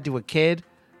dad to a kid.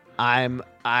 I'm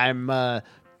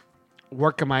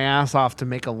working my ass off to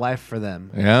make a life for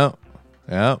them. Yeah.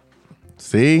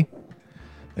 See,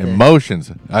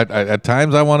 emotions. At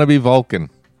times I want to be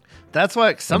Vulcan. That's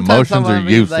why sometimes emotions are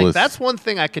useless. Like, that's one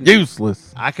thing I can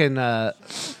useless. I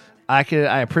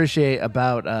appreciate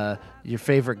about your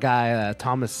favorite guy,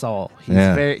 Thomas Sowell.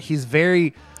 He's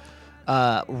very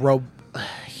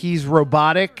he's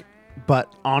robotic,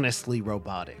 but honestly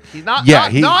robotic. He's not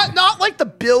like the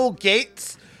Bill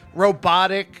Gates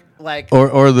robotic like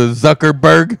or the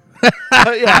Zuckerberg.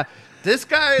 Yeah. This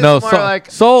guy is more like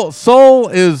Soul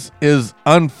is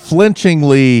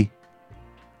unflinchingly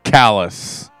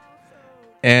callous.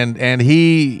 And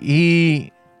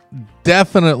he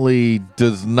definitely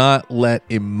does not let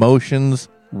emotions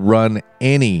run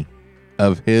any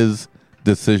of his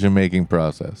decision-making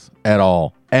process at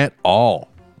all.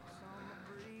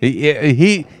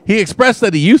 He expressed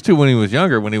that he used to when he was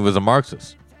younger, when he was a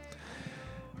Marxist.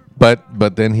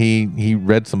 But then he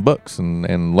read some books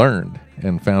and learned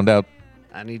and found out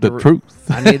the truth.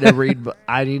 I need to read.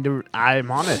 I'm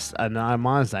honest. I'm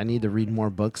honest. I need to read more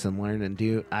books and learn and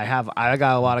do. I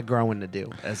got a lot of growing to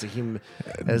do as a human.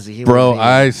 Bro, being.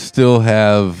 I still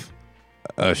have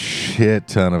a shit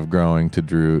ton of growing to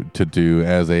do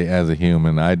as a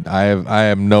human. I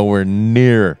am nowhere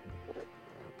near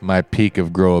my peak of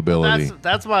growability.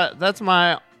 That's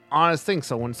my honest thing.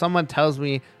 So when someone tells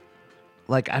me,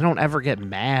 like, I don't ever get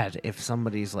mad if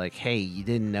somebody's like, "Hey, you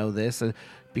didn't know this,"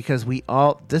 because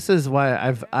this is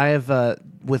why I have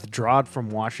withdrawn from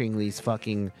watching these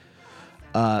fucking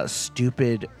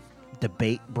stupid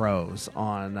debate bros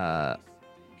on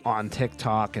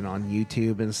TikTok and on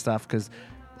YouTube and stuff, because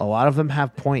a lot of them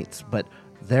have points, but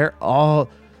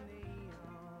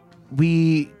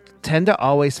we tend to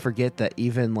always forget that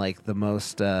even like the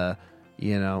most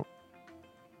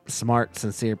smart,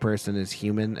 sincere person is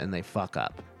human and they fuck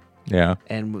up. Yeah.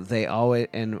 And they always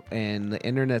and the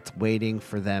internet's waiting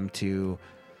for them to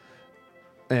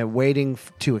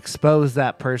expose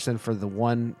that person for the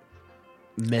one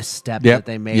misstep that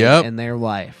they made in their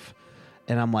life.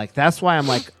 And I'm like, that's why I'm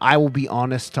like, I will be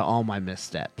honest to all my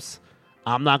missteps.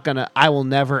 I will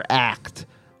never act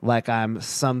like I'm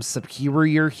some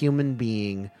superior human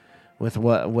being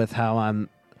with how I'm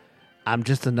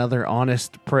just another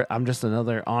honest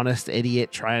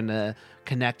idiot trying to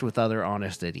connect with other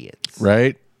honest idiots.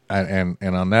 Right. And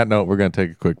on that note, we're going to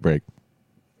take a quick break.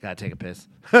 Gotta take a piss.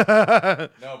 No, but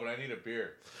I need a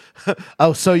beer.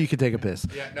 Oh, so you can take a piss.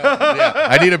 Yeah,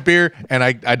 I need a beer, and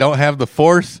I don't have the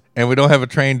force, and we don't have a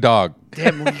trained dog.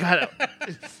 Damn, we gotta.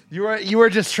 You were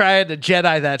just trying to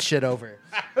Jedi that shit over.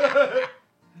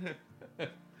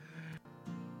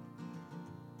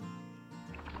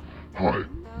 Hi,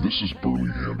 this is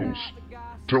Burley Handles,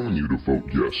 telling you to vote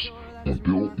yes on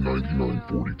Bill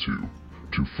 9942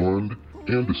 to fund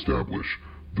and establish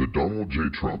the Donald J.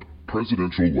 Trump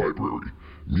Presidential Library,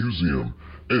 Museum,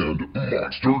 and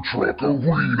Monster Truck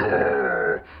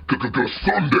Arena.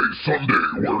 Sunday,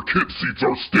 where kid seats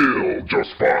are still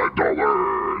just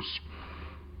 $5.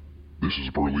 This is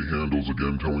Burley Handles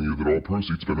again telling you that all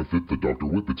proceeds benefit the Dr.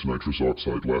 Whippet's Nitrous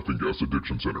Oxide Laughing Gas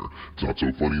Addiction Center. It's not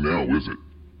so funny now, is it?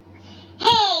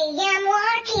 Hey, I'm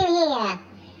walking here.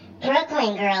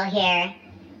 Brooklyn girl here.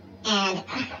 And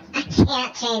I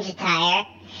can't change a tire,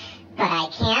 but I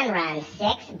can run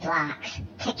 6 blocks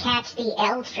to catch the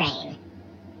L train.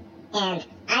 And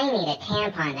I need a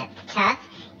tampon that's tough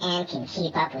and can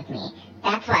keep up with me.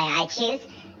 That's why I choose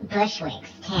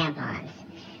Bushwick's tampons.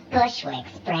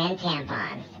 Bushwick's brand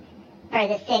tampons. For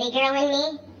the city girl in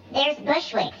me, There's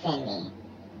Bushwicks in me.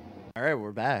 All right,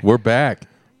 we're back. We're back,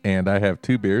 and I have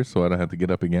 2 beers, so I don't have to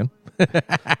get up again.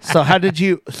 So how did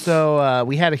you? So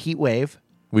we had a heat wave.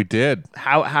 We did.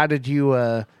 How did you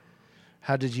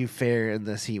fare in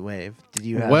this heat wave? Did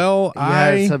you have, Well, you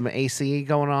had I- some AC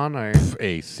going on, or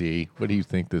AC. What do you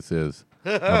think this is?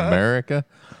 America?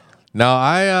 No,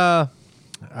 I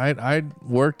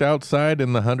worked outside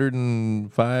in the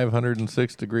 105,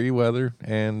 106 degree weather,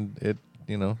 and it,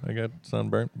 I got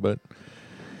sunburnt, but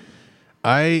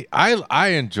I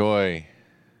enjoy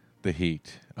the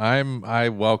heat. I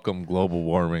welcome global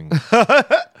warming.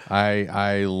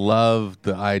 I love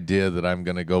the idea that I'm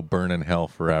going to go burn in hell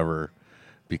forever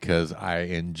because I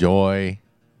enjoy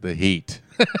the heat.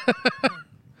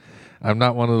 I'm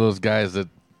not one of those guys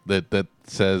that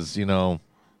says,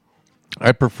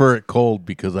 I prefer it cold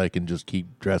because I can just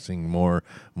keep dressing more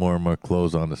and more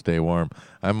clothes on to stay warm.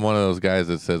 I'm one of those guys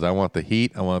that says I want the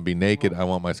heat. I want to be naked. I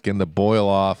want my skin to boil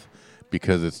off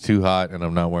because it's too hot and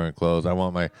I'm not wearing clothes. I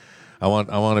want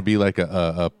to be like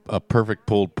a perfect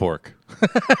pulled pork.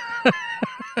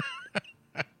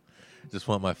 Just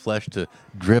want my flesh to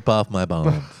drip off my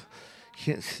bones.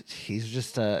 he's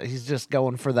just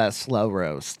going for that slow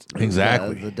roast.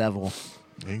 Exactly. The devil.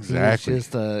 Exactly. He's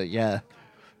just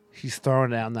he's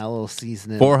throwing down that little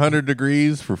seasoning. 400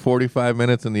 degrees for 45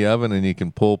 minutes in the oven, and you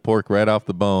can pull pork right off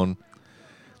the bone.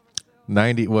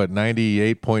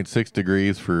 98.6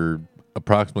 degrees for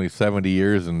approximately 70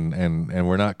 years, and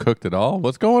we're not cooked at all.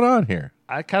 What's going on here?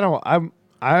 I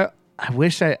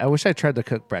wish I tried to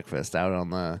cook breakfast out on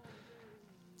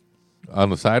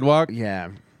the sidewalk?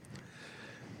 yeah.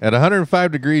 At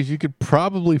 105 degrees, you could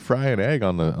probably fry an egg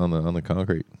on the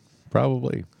concrete.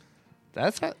 Probably.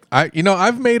 That's it.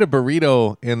 I've made a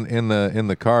burrito in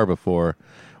the car before,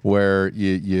 where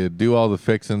you do all the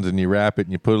fixings and you wrap it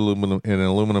and you put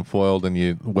aluminum foil and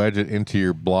you wedge it into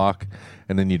your block,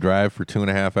 and then you drive for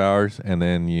 2.5 hours, and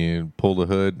then you pull the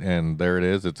hood and there it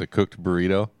is. It's a cooked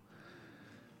burrito.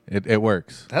 It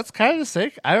works. That's kind of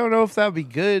sick. I don't know if that would be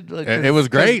good. Like, It was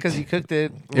great because you cooked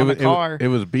it in the car. It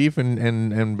was beef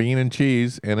and bean and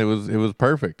cheese, and it was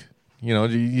perfect.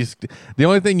 The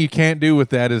only thing you can't do with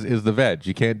that is the veg.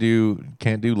 You can't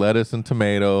do lettuce and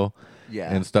tomato,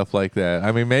 and stuff like that.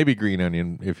 I mean, maybe green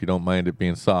onion if you don't mind it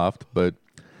being soft, but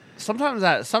sometimes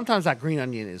that green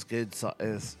onion is good.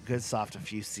 Is good soft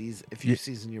if you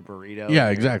season your burrito. yeah,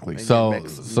 exactly. So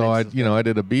I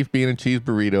did a beef, bean, and cheese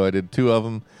burrito. I did 2 of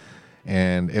them,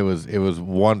 and it was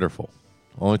wonderful.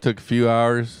 Only took a few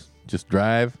hours. Just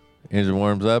drive. Engine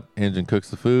warms up. Engine cooks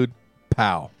the food.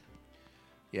 Pow.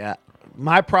 Yeah.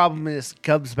 My problem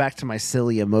comes back to my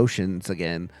silly emotions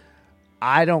again.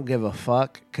 I don't give a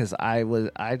fuck because I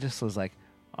just was like,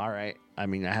 all right. I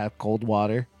mean, I have cold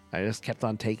water. I just kept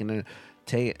on taking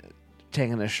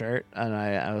a shirt, and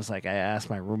I was like, I asked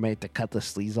my roommate to cut the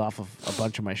sleeves off of a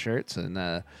bunch of my shirts, and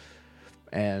I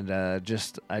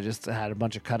just had a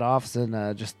bunch of cutoffs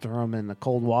and just threw them in the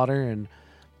cold water, and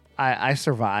I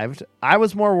survived. I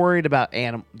was more worried about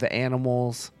the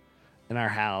animals in our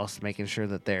house, making sure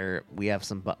that we have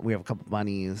a couple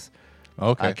bunnies,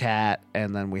 Okay. a cat,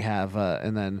 and then we have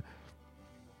and then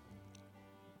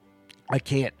I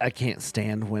can't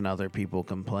stand when other people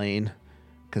complain,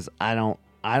 because I don't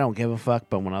give a fuck,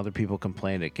 but when other people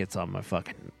complain, it gets on my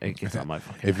fucking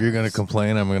If you're gonna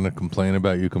complain, I'm gonna complain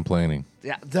about you complaining.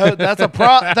 Yeah, that's a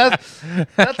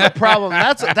that's a problem.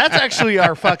 That's actually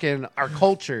our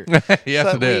culture.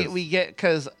 Yes, it is. We get,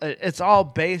 because it's all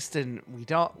based in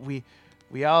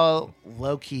we all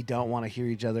low key don't want to hear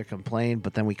each other complain,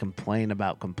 but then we complain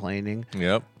about complaining.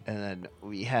 Yep. And then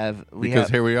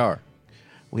Here we are.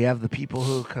 we have the people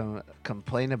who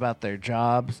complain about their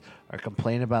jobs or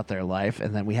complain about their life,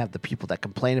 and then we have the people that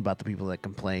complain about the people that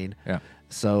complain. Yeah.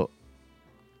 So,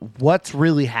 what's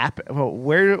really happened?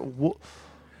 Where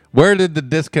did the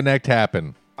disconnect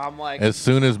happen? I'm like, As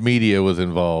soon as media was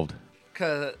involved.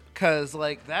 cause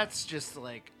like that's just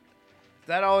like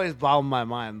that always boggled my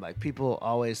mind. Like, people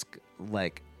always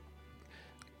like.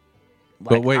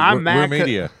 But wait, I'm we're mad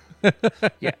media.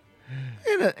 Yeah.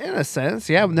 In a sense,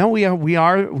 yeah. No, we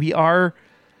are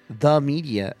the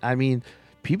media. I mean,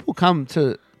 people come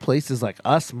to places like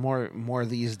us more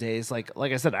these days. Like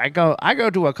I said, I go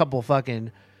to a couple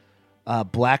fucking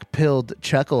black pilled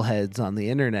chuckleheads on the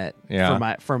internet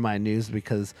for my news,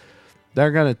 because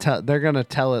they're gonna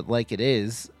tell it like it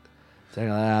is.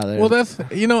 Well, that's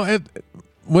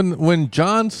when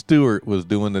Jon Stewart was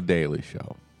doing the Daily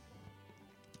Show,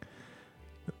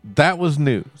 that was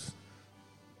news.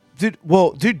 Dude,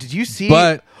 did you see?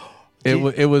 But it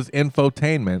was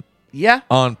infotainment. Yeah.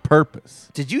 On purpose.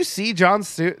 Did you see Jon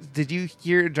Stewart? Did you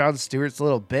hear Jon Stewart's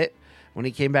little bit when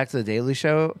he came back to the Daily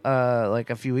Show like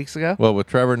a few weeks ago. Well, with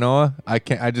Trevor Noah, I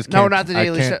can't. I just No, can't. not the I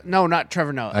Daily can't- Show. No, not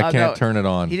Trevor Noah. I can't no. turn it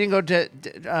on. He didn't go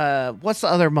to what's the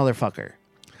other motherfucker?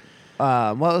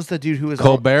 What was the dude who was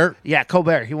Colbert. Yeah,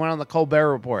 Colbert. He went on the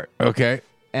Colbert Report, Okay.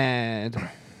 and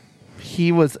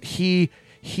he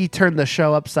turned the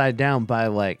show upside down by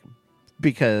like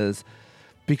because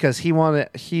he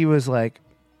was like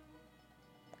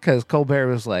because Colbert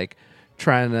was like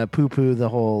trying to poo the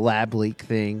whole lab leak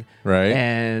thing, Right.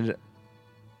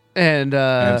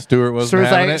 And Stewart wasn't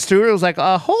having it? Stewart was like,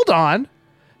 hold on.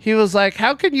 He was like,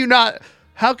 how can you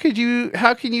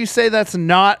say that's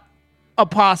not a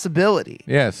possibility?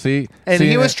 Yeah. See. And see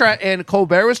he was that- trying, and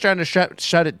Colbert was trying to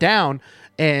shut it down,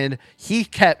 and he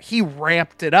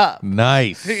ramped it up.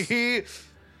 Nice. He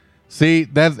See,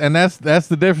 that's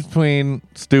the difference between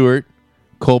Stewart,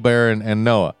 Colbert, and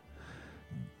Noah.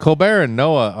 Colbert and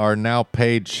Noah are now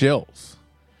paid shills.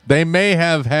 They may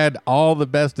have had all the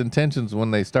best intentions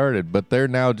when they started, but they're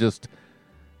now just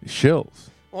shills.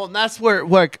 well, and that's where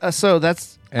so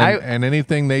that's And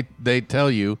anything they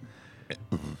tell you,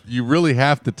 you really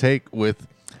have to take with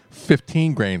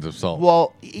 15 grains of salt.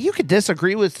 well, you could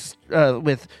disagree with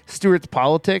Stewart's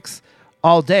politics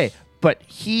all day, but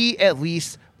he at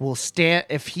least will stand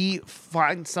if he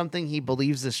finds something he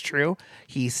believes is true.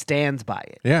 He stands by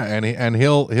it. Yeah, and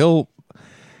he'll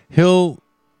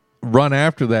run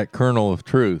after that kernel of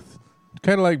truth,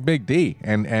 kind of like Big D.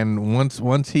 And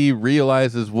once he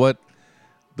realizes what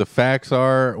the facts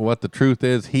are, what the truth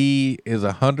is, he is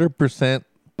 100%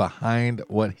 behind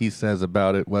what he says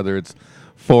about it, whether it's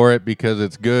for it because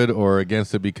it's good or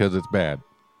against it because it's bad.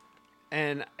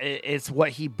 And it's what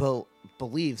he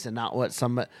believes, and not what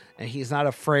and he's not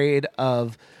afraid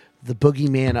of the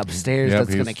boogeyman upstairs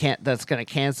Yep, that's gonna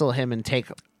cancel him and take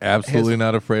Absolutely his-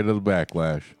 not afraid of the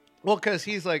backlash. Well, because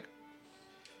he's like,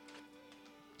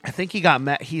 I think he got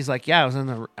met. He's like, yeah,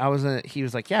 he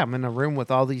was like, yeah, I'm in a room with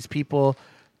all these people,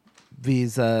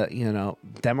 these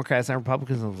Democrats and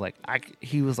Republicans. And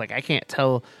he was like, I can't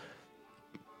tell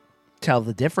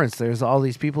the difference. There's all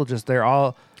these people,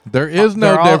 There is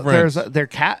no difference.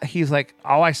 He's like,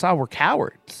 all I saw were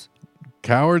cowards.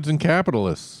 Cowards and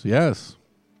capitalists, yes.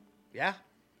 Yeah.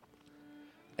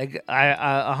 I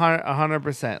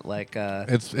 100%. Like,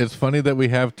 It's funny that we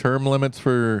have term limits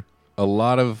for a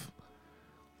lot of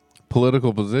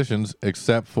political positions,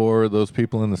 except for those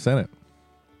people in the Senate.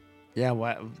 yeah.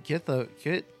 What? Get the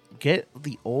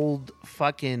old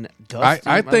fucking dusty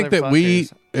I think that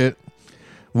motherfuckers.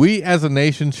 we as a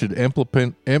nation should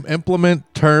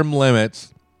implement term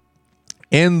limits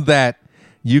in that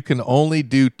you can only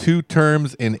do 2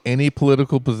 terms in any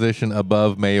political position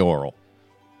above mayoral.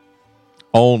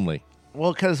 Only.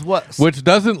 Well, because what? Which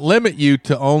doesn't limit you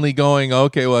to only going,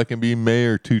 okay, well, I can be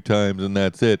mayor 2 times and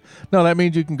that's it. No, that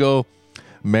means you can go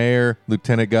mayor,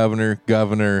 lieutenant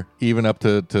governor, even up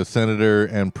to senator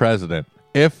and president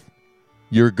if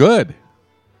you're good.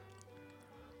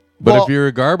 But Well- if you're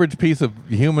a garbage piece of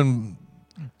human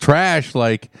trash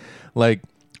like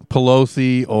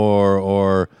Pelosi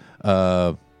or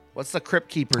What's the Crypt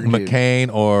Keeper dude?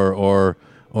 McCain or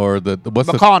the what's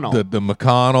McConnell. the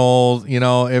McConnells,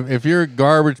 if you're a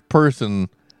garbage person,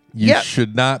 you Yeah.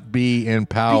 should not be in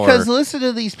power. Because listen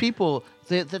to these people.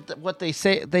 What they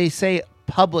say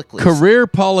publicly. Career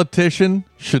politician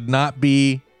should not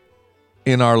be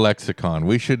in our lexicon.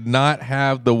 We should not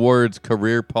have the words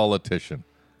career politician.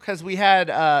 Because we had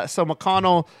so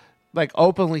McConnell like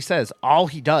openly says all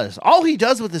he does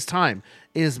with his time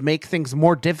is make things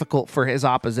more difficult for his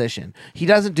opposition. He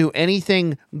doesn't do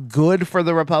anything good for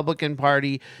the Republican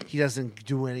Party. He doesn't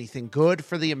do anything good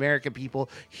for the American people.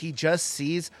 He just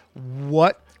sees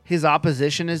what his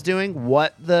opposition is doing,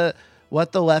 what the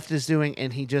left is doing,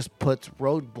 and he just puts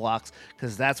roadblocks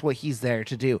because that's what he's there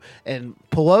to do. And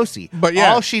Pelosi, But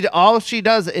yeah. all she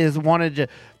does is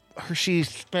she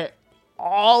spent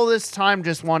all this time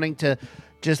just wanting to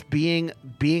just being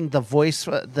the voice,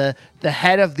 the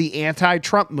head of the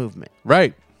anti-Trump movement.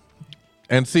 Right.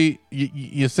 And see,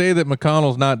 you say that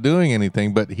McConnell's not doing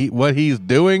anything, but what he's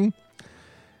doing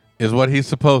is what he's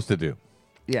supposed to do.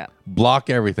 Yeah.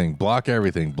 Block everything, and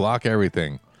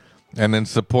then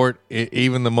support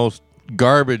even the most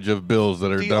garbage of bills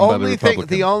that are done by the Republicans.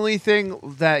 The only thing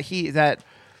that he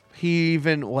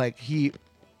even like he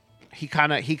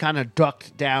kind of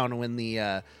ducked down when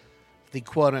the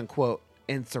quote unquote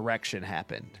insurrection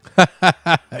happened.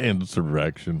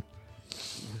 Insurrection.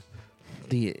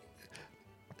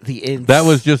 That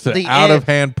was just an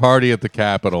out-of-hand party at the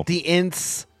Capitol. The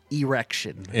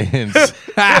erection. The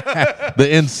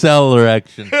incel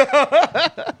erection.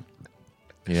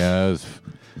 Yeah,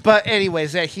 But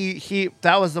anyways, he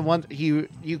that was the one you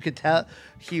could tell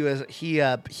he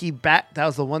backed. That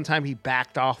was the one time he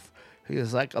backed off. He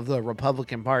was like of the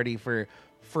Republican Party for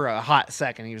a hot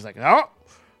second. He was like, oh,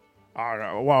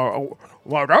 well,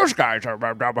 those guys are.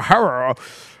 That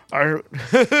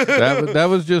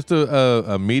was just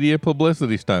a media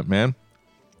publicity stunt, man.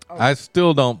 I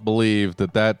still don't believe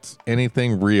that that's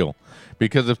anything real,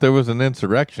 because if there was an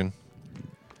insurrection,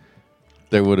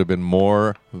 there would have been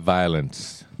more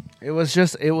violence. It was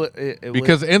just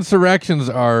Because insurrections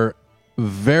are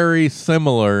very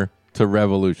similar to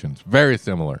revolutions, very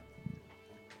similar.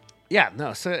 Yeah,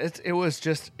 no. So it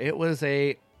was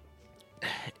a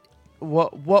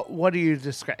what do you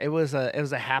describe? It was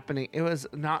a happening. It was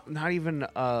not even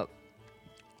I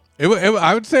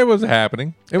would say it was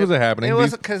happening. It was a happening. It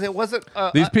wasn't because it wasn't.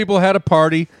 These people had a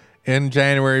party in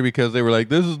January because they were like,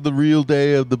 "This is the real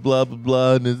day of the blah blah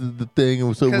blah, and this is the thing,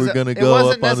 and so we're gonna go up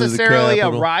onto the Capitol." It wasn't necessarily a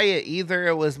riot either.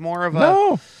 It was more of a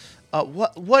no.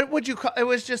 What would you call? It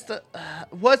was just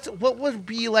what would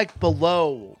be like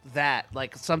below that,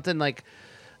 like something like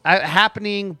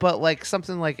happening, but like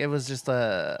something like it was just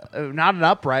not an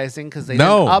uprising because they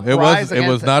didn't uprise it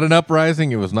was not an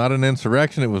uprising. It was not an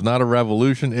insurrection. It was not a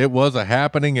revolution. It was a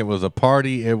happening. It was a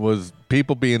party. It was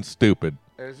people being stupid.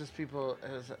 It was just people.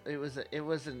 It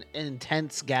was an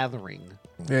intense gathering.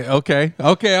 Yeah, okay.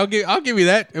 I'll give you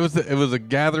that. It was a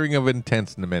gathering of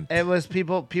intensement. It was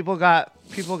people got.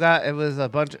 It was a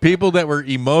bunch of people that were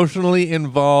emotionally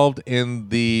involved in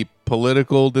the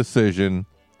political decision.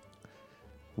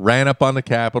 Ran up on the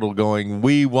Capitol going,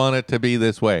 "We want it to be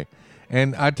this way."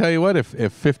 And I tell you what, if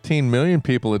 15 million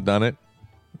people had done it,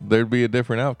 there'd be a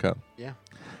different outcome. Yeah.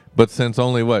 But since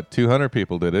only 200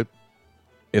 people did it,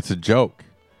 it's a joke.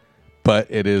 But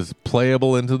it is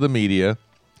playable into the media,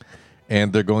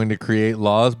 and they're going to create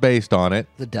laws based on it.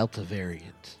 The Delta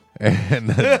variant. And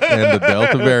the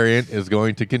Delta variant is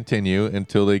going to continue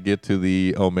until they get to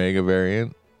the Omega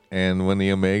variant. And when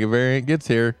the Omega variant gets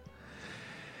here,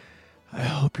 I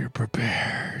hope you're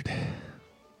prepared.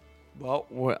 Well,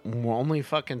 only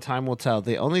fucking time will tell.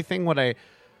 The only thing what I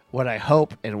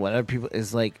hope and what other people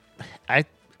is like,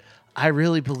 I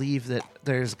really believe that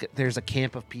there's a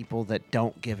camp of people that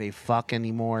don't give a fuck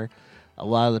anymore. A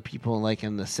lot of the people like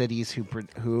in the cities who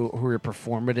are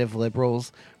performative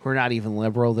liberals, who are not even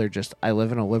liberal. They're just, I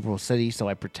live in a liberal city, so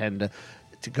I pretend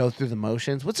to go through the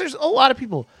motions. Which there's a lot of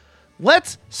people.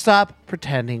 Let's stop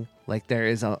pretending like there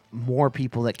is more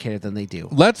people that care than they do.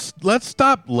 Let's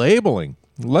stop labeling.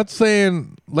 Let's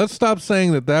stop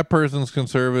saying that person's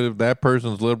conservative, that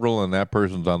person's liberal, and that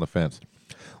person's on the fence.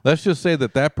 Let's just say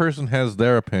that person has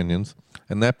their opinions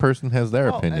and that person has their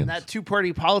opinions. And that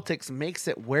two-party politics makes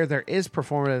it where there is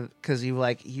performative because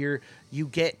you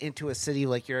get into a city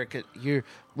like you're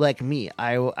like me.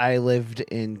 I lived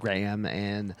in Graham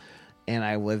and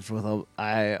I lived with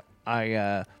I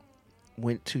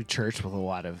went to church with a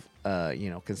lot of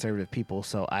conservative people,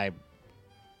 so I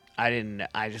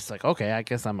just like, okay, I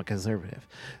guess I'm a conservative.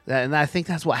 And I think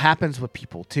that's what happens with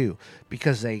people too,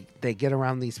 because they get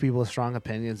around these people with strong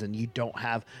opinions and you don't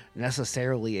have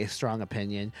necessarily a strong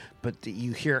opinion, but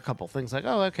you hear a couple things like,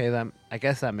 oh, okay, I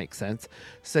guess that makes sense.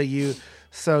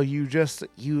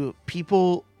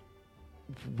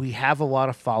 We have a lot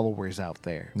of followers out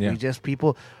there. Yeah.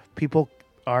 People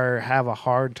have a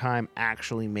hard time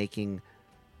actually making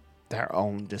their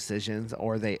own decisions,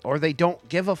 or they don't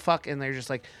give a fuck, and they're just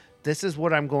like, this is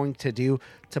what I'm going to do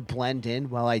to blend in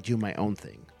while I do my own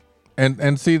thing.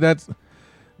 And see, that's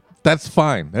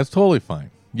fine. That's totally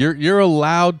fine. You're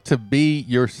allowed to be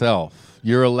yourself.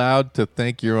 You're allowed to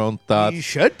think your own thoughts. You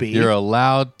should be. You're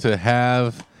allowed to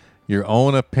have your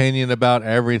own opinion about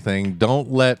everything.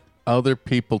 Don't let other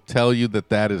people tell you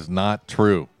that is not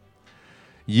true.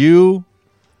 You,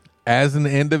 as an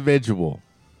individual,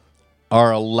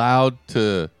 are allowed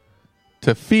to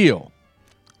feel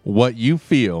what you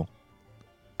feel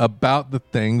about the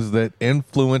things that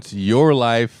influence your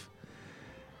life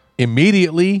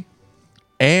immediately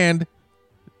and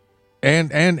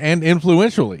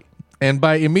influentially. And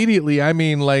by immediately, I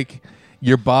mean like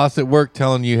your boss at work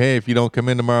telling you, hey, if you don't come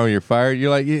in tomorrow, you're fired.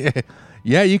 You're like,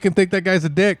 yeah, you can think that guy's a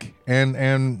dick, and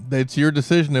it's your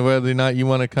decision of whether or not you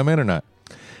want to come in or not.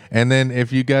 And then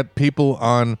if you got people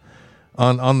on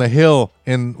the Hill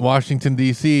in Washington,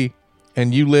 D.C.,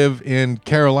 and you live in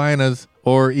Carolinas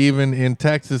or even in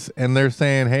Texas, and they're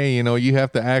saying, hey, you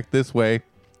have to act this way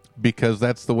because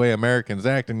that's the way Americans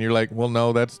act. And you're like, well,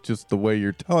 no, that's just the way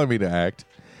you're telling me to act.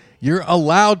 You're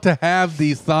allowed to have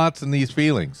these thoughts and these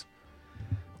feelings.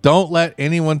 Don't let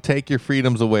anyone take your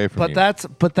freedoms away from you.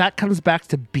 But that comes back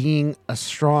to being a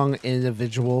strong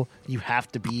individual. You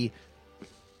have to be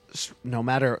no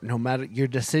matter your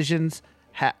decisions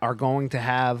are going to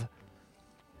have,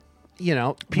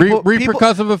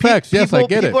 repercussive effects. Yes, I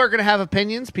get it. People are going to have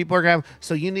opinions. People are going to have,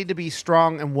 so you need to be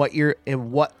strong in what you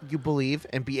believe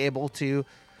and be able to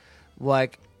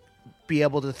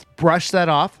brush that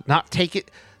off, not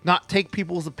take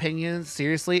people's opinions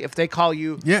seriously. If they call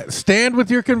you, stand with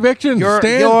your convictions.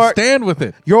 Stand with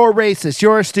it. You're racist.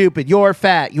 You're stupid. You're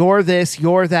fat. You're this.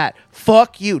 You're that.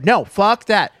 Fuck you. No, fuck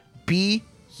that. Be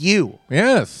you.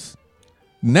 Yes.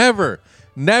 Never,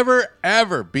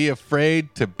 ever be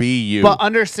afraid to be you. But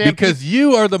understand, because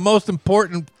you are the most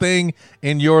important thing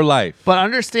in your life. But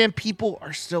understand, people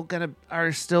are still gonna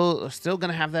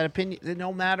have that opinion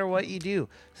no matter what you do.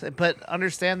 But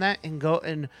understand that and go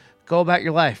about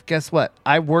your life. Guess what?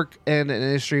 I work in an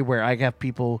industry where I have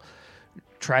people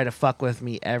try to fuck with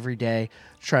me every day,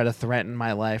 try to threaten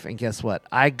my life, and guess what?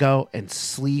 I go and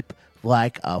sleep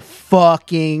like a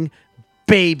fucking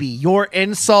baby. Your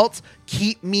insults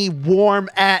keep me warm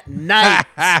at night.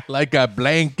 Like a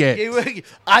blanket.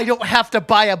 I don't have to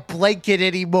buy a blanket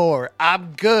anymore.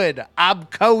 I'm good. I'm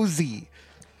cozy.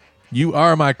 You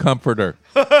are my comforter.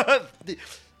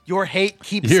 Your hate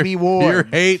keeps me warm. Your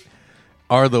hate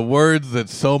are the words that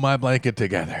sew my blanket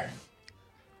together.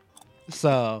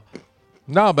 So,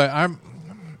 no, but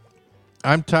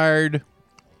I'm tired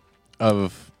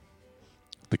of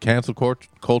the cancel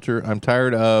culture. I'm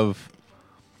tired of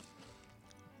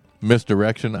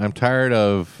misdirection. I'm tired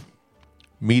of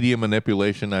media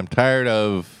manipulation. I'm tired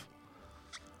of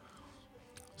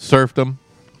serfdom.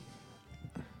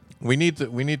 We need to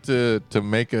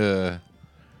make a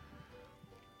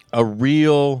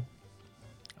real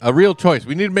choice.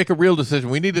 We need to make a real decision.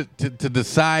 We need to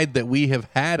decide that we have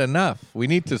had enough. We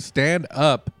need to stand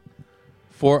up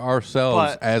for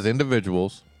ourselves as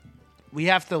individuals. We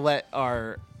have to let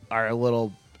our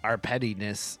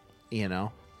pettiness,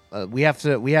 we have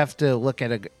to look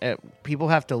at people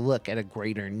have to look at a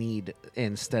greater need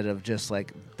instead of just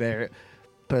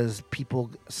because people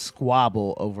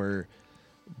squabble over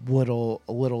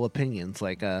little opinions.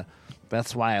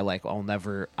 That's why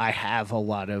I have a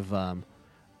lot of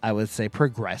I would say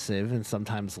progressive and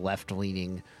sometimes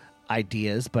left-leaning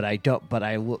ideas, but I don't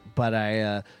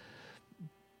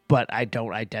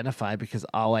identify because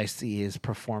all I see is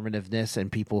performativeness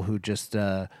and people who just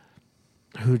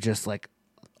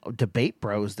debate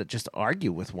bros that just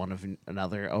argue with one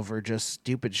another over just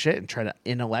stupid shit and try to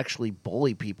intellectually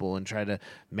bully people and try to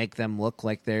make them look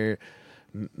like they're.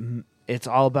 It's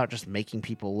all about just making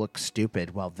people look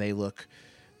stupid while they look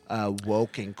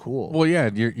woke and cool. Well, yeah,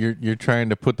 you're trying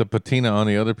to put the patina on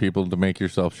the other people to make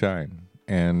yourself shine,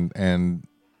 and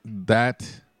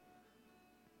that,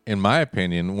 in my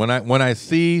opinion, when I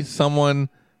see someone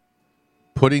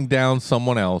putting down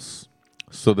someone else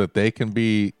so that they can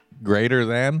be greater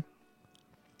than,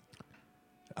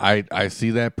 I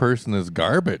see that person as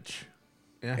garbage.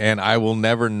 Yeah. And I will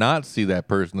never not see that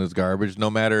person as garbage, no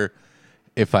matter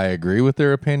if I agree with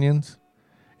their opinions,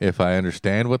 if I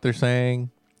understand what they're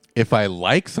saying, if I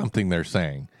like something they're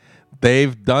saying.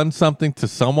 They've done something to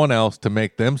someone else to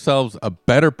make themselves a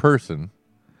better person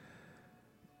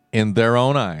in their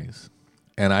own eyes,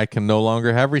 and I can no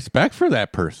longer have respect for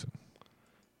that person.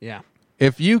 Yeah.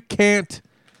 If you can't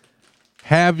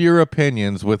have your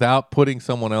opinions without putting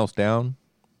someone else down,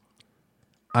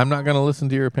 I'm not going to listen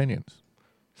to your opinions.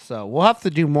 So we'll have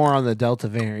to do more on the Delta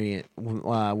variant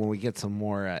when we get some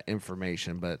more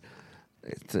information, but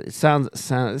it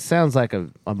sounds like a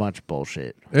bunch of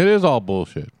bullshit. It is all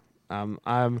bullshit.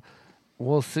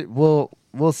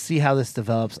 We'll see how this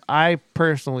develops. I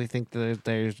personally think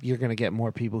that you're going to get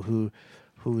more people who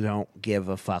don't give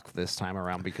a fuck this time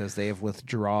around because they have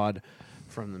withdrawn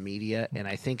from the media, and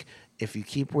I think if you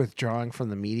keep withdrawing from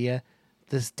the media,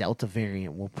 this Delta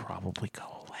variant will probably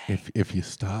go away. If you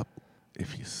stop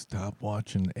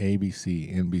watching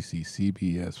ABC, NBC,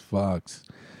 CBS, Fox,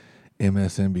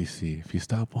 MSNBC, if you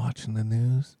stop watching the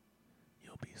news,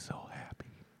 you'll be so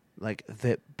happy. Like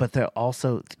that, but they're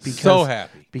also so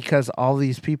happy because all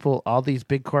these people, all these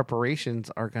big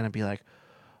corporations are going to be like,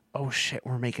 "Oh shit,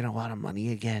 we're making a lot of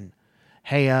money again."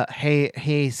 Hey,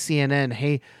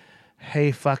 CNN.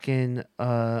 Hey, fucking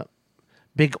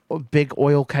big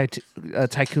oil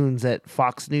tycoons at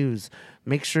Fox News.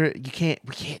 Make sure we can't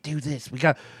do this. We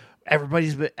got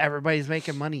everybody's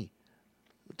making money.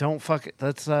 Don't fuck it.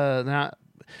 This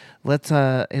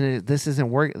isn't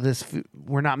work.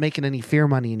 We're not making any fear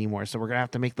money anymore. So we're gonna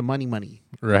have to make the money.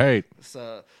 Right.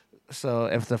 So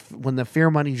when the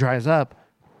fear money dries up,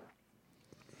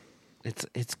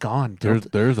 it's gone.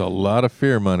 There's a lot of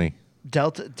fear money.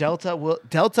 Delta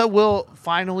will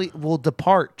finally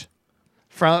depart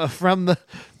from the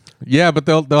Yeah, but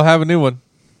they'll have a new one.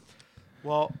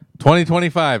 Well,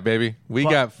 2025, baby. We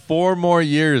Well- got 4 more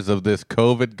years of this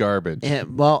COVID garbage.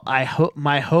 I hope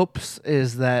my hopes,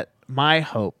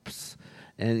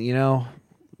 and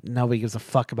nobody gives a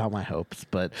fuck about my hopes,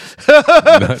 but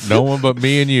No one but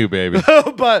me and you, baby.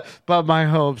 but my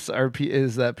hopes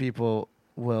is that people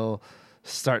will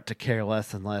start to care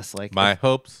less and less. Like My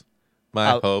hopes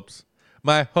are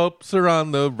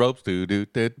on the ropes.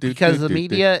 because the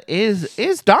media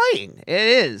is dying. It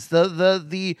is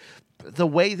the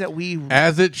way that we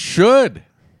as it should.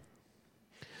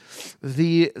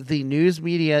 the news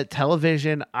media,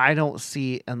 television. I don't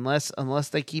see unless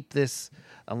they keep this,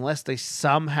 unless they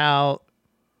somehow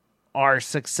are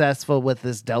successful with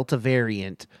this Delta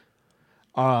variant,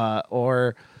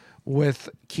 or with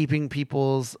keeping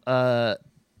people's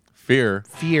Fear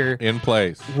fear. in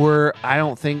place. I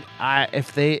don't think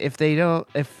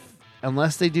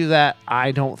unless they do that,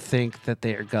 I don't think that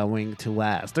they are going to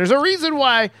last. There's a reason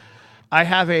why I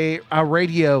have a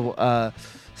radio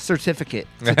certificate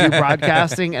to do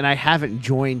broadcasting, and I haven't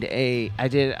joined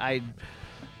I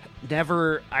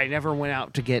never went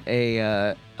out to get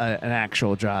an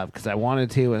actual job because I wanted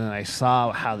to, and then I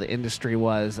saw how the industry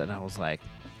was, and I was like,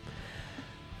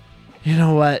 you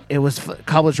know what? It was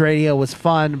college radio was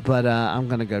fun, but I'm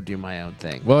gonna go do my own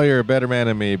thing. Well, you're a better man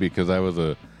than me because I was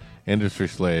a industry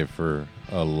slave for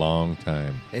a long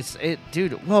time.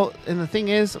 Dude. Well, and the thing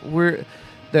is, the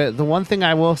one thing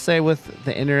I will say with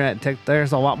the internet and tech,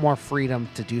 there's a lot more freedom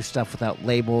to do stuff without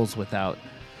labels, without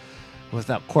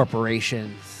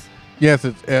corporations. Yes,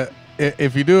 it's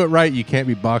if you do it right, you can't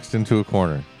be boxed into a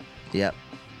corner. Yep.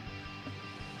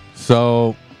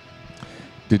 So,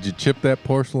 did you chip that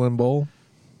porcelain bowl?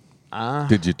 Did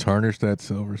Did you tarnish that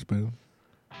silver spoon?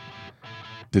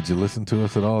 Did you listen to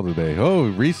us at all today? Oh, we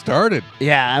restarted.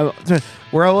 Yeah,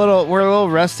 we're a little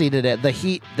rusty today. The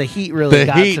heat really The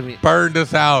got heat to me. burned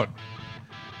us out.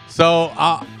 So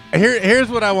here's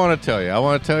what I want to tell you. I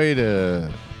want to tell you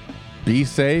to be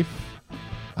safe.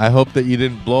 I hope that you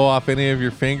didn't blow off any of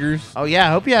your fingers. Oh yeah,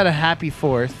 I hope you had a happy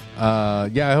 4th.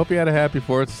 Yeah, I hope you had a happy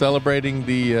 4th, celebrating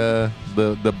the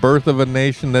birth of a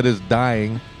nation that is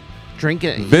dying,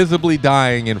 Drinking. visibly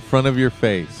dying in front of your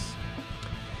face.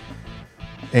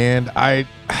 And I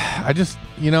just,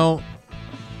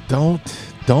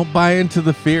 don't buy into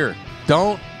the fear.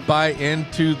 Don't buy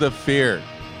into the fear.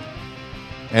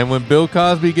 And when Bill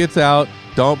Cosby gets out,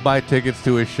 don't buy tickets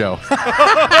to his show.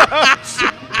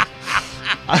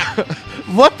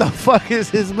 What the fuck is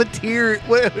his material?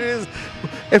 What is,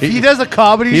 if he does a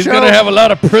comedy He's show? going to have a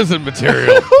lot of prison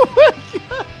material.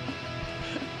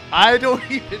 I don't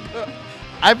even know.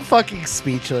 I'm fucking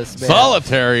speechless, man.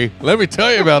 Solitary. Let me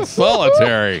tell you about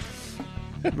Solitary.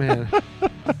 Man.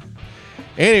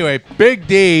 Anyway, Big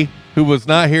D, who was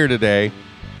not here today,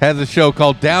 has a show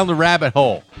called Down the Rabbit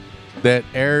Hole that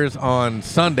airs on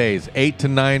Sundays, 8 to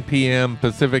 9 p.m.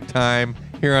 Pacific time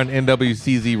here on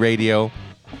NWCZ Radio,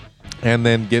 and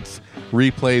then gets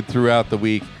replayed throughout the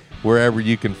week wherever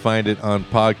you can find it on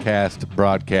podcast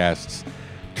broadcasts.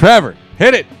 Trevor,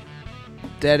 hit it.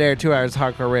 Dead Air 2 Hours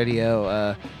Hardcore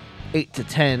Radio, 8 to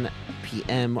 10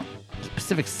 p.m.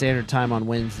 Pacific Standard Time on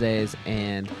Wednesdays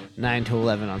and 9 to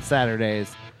 11 on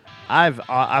Saturdays.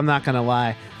 I'm not gonna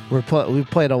lie, we've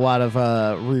played a lot of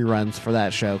reruns for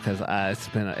that show because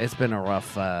it's been a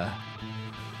rough.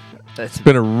 It's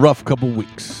been a rough couple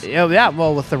weeks. Yeah.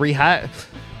 Well, with the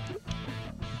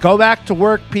go back to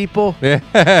work, people.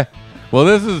 Yeah. Well,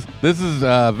 this is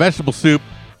Vegetable Soup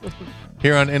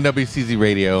here on NWCZ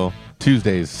Radio.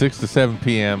 Tuesdays, 6 to 7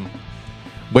 p.m.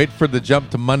 Wait for the jump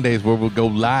to Mondays where we'll go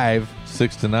live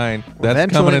 6 to 9. That's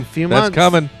Eventually, coming. in a few That's months.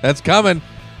 coming. That's coming.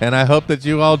 And I hope that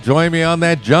you all join me on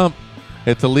that jump.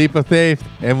 It's a leap of faith,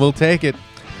 and we'll take it.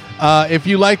 If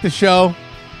you like the show,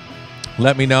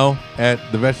 let me know at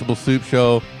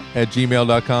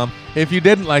thevegetablesoupshow@gmail.com. If you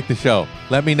didn't like the show,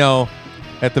 let me know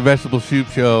at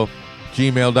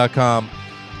thevegetablesoupshow@gmail.com,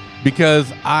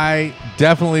 because I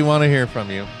definitely want to hear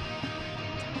from you.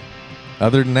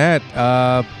 Other than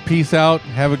that, peace out,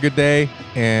 have a good day,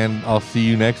 and I'll see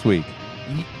you next week.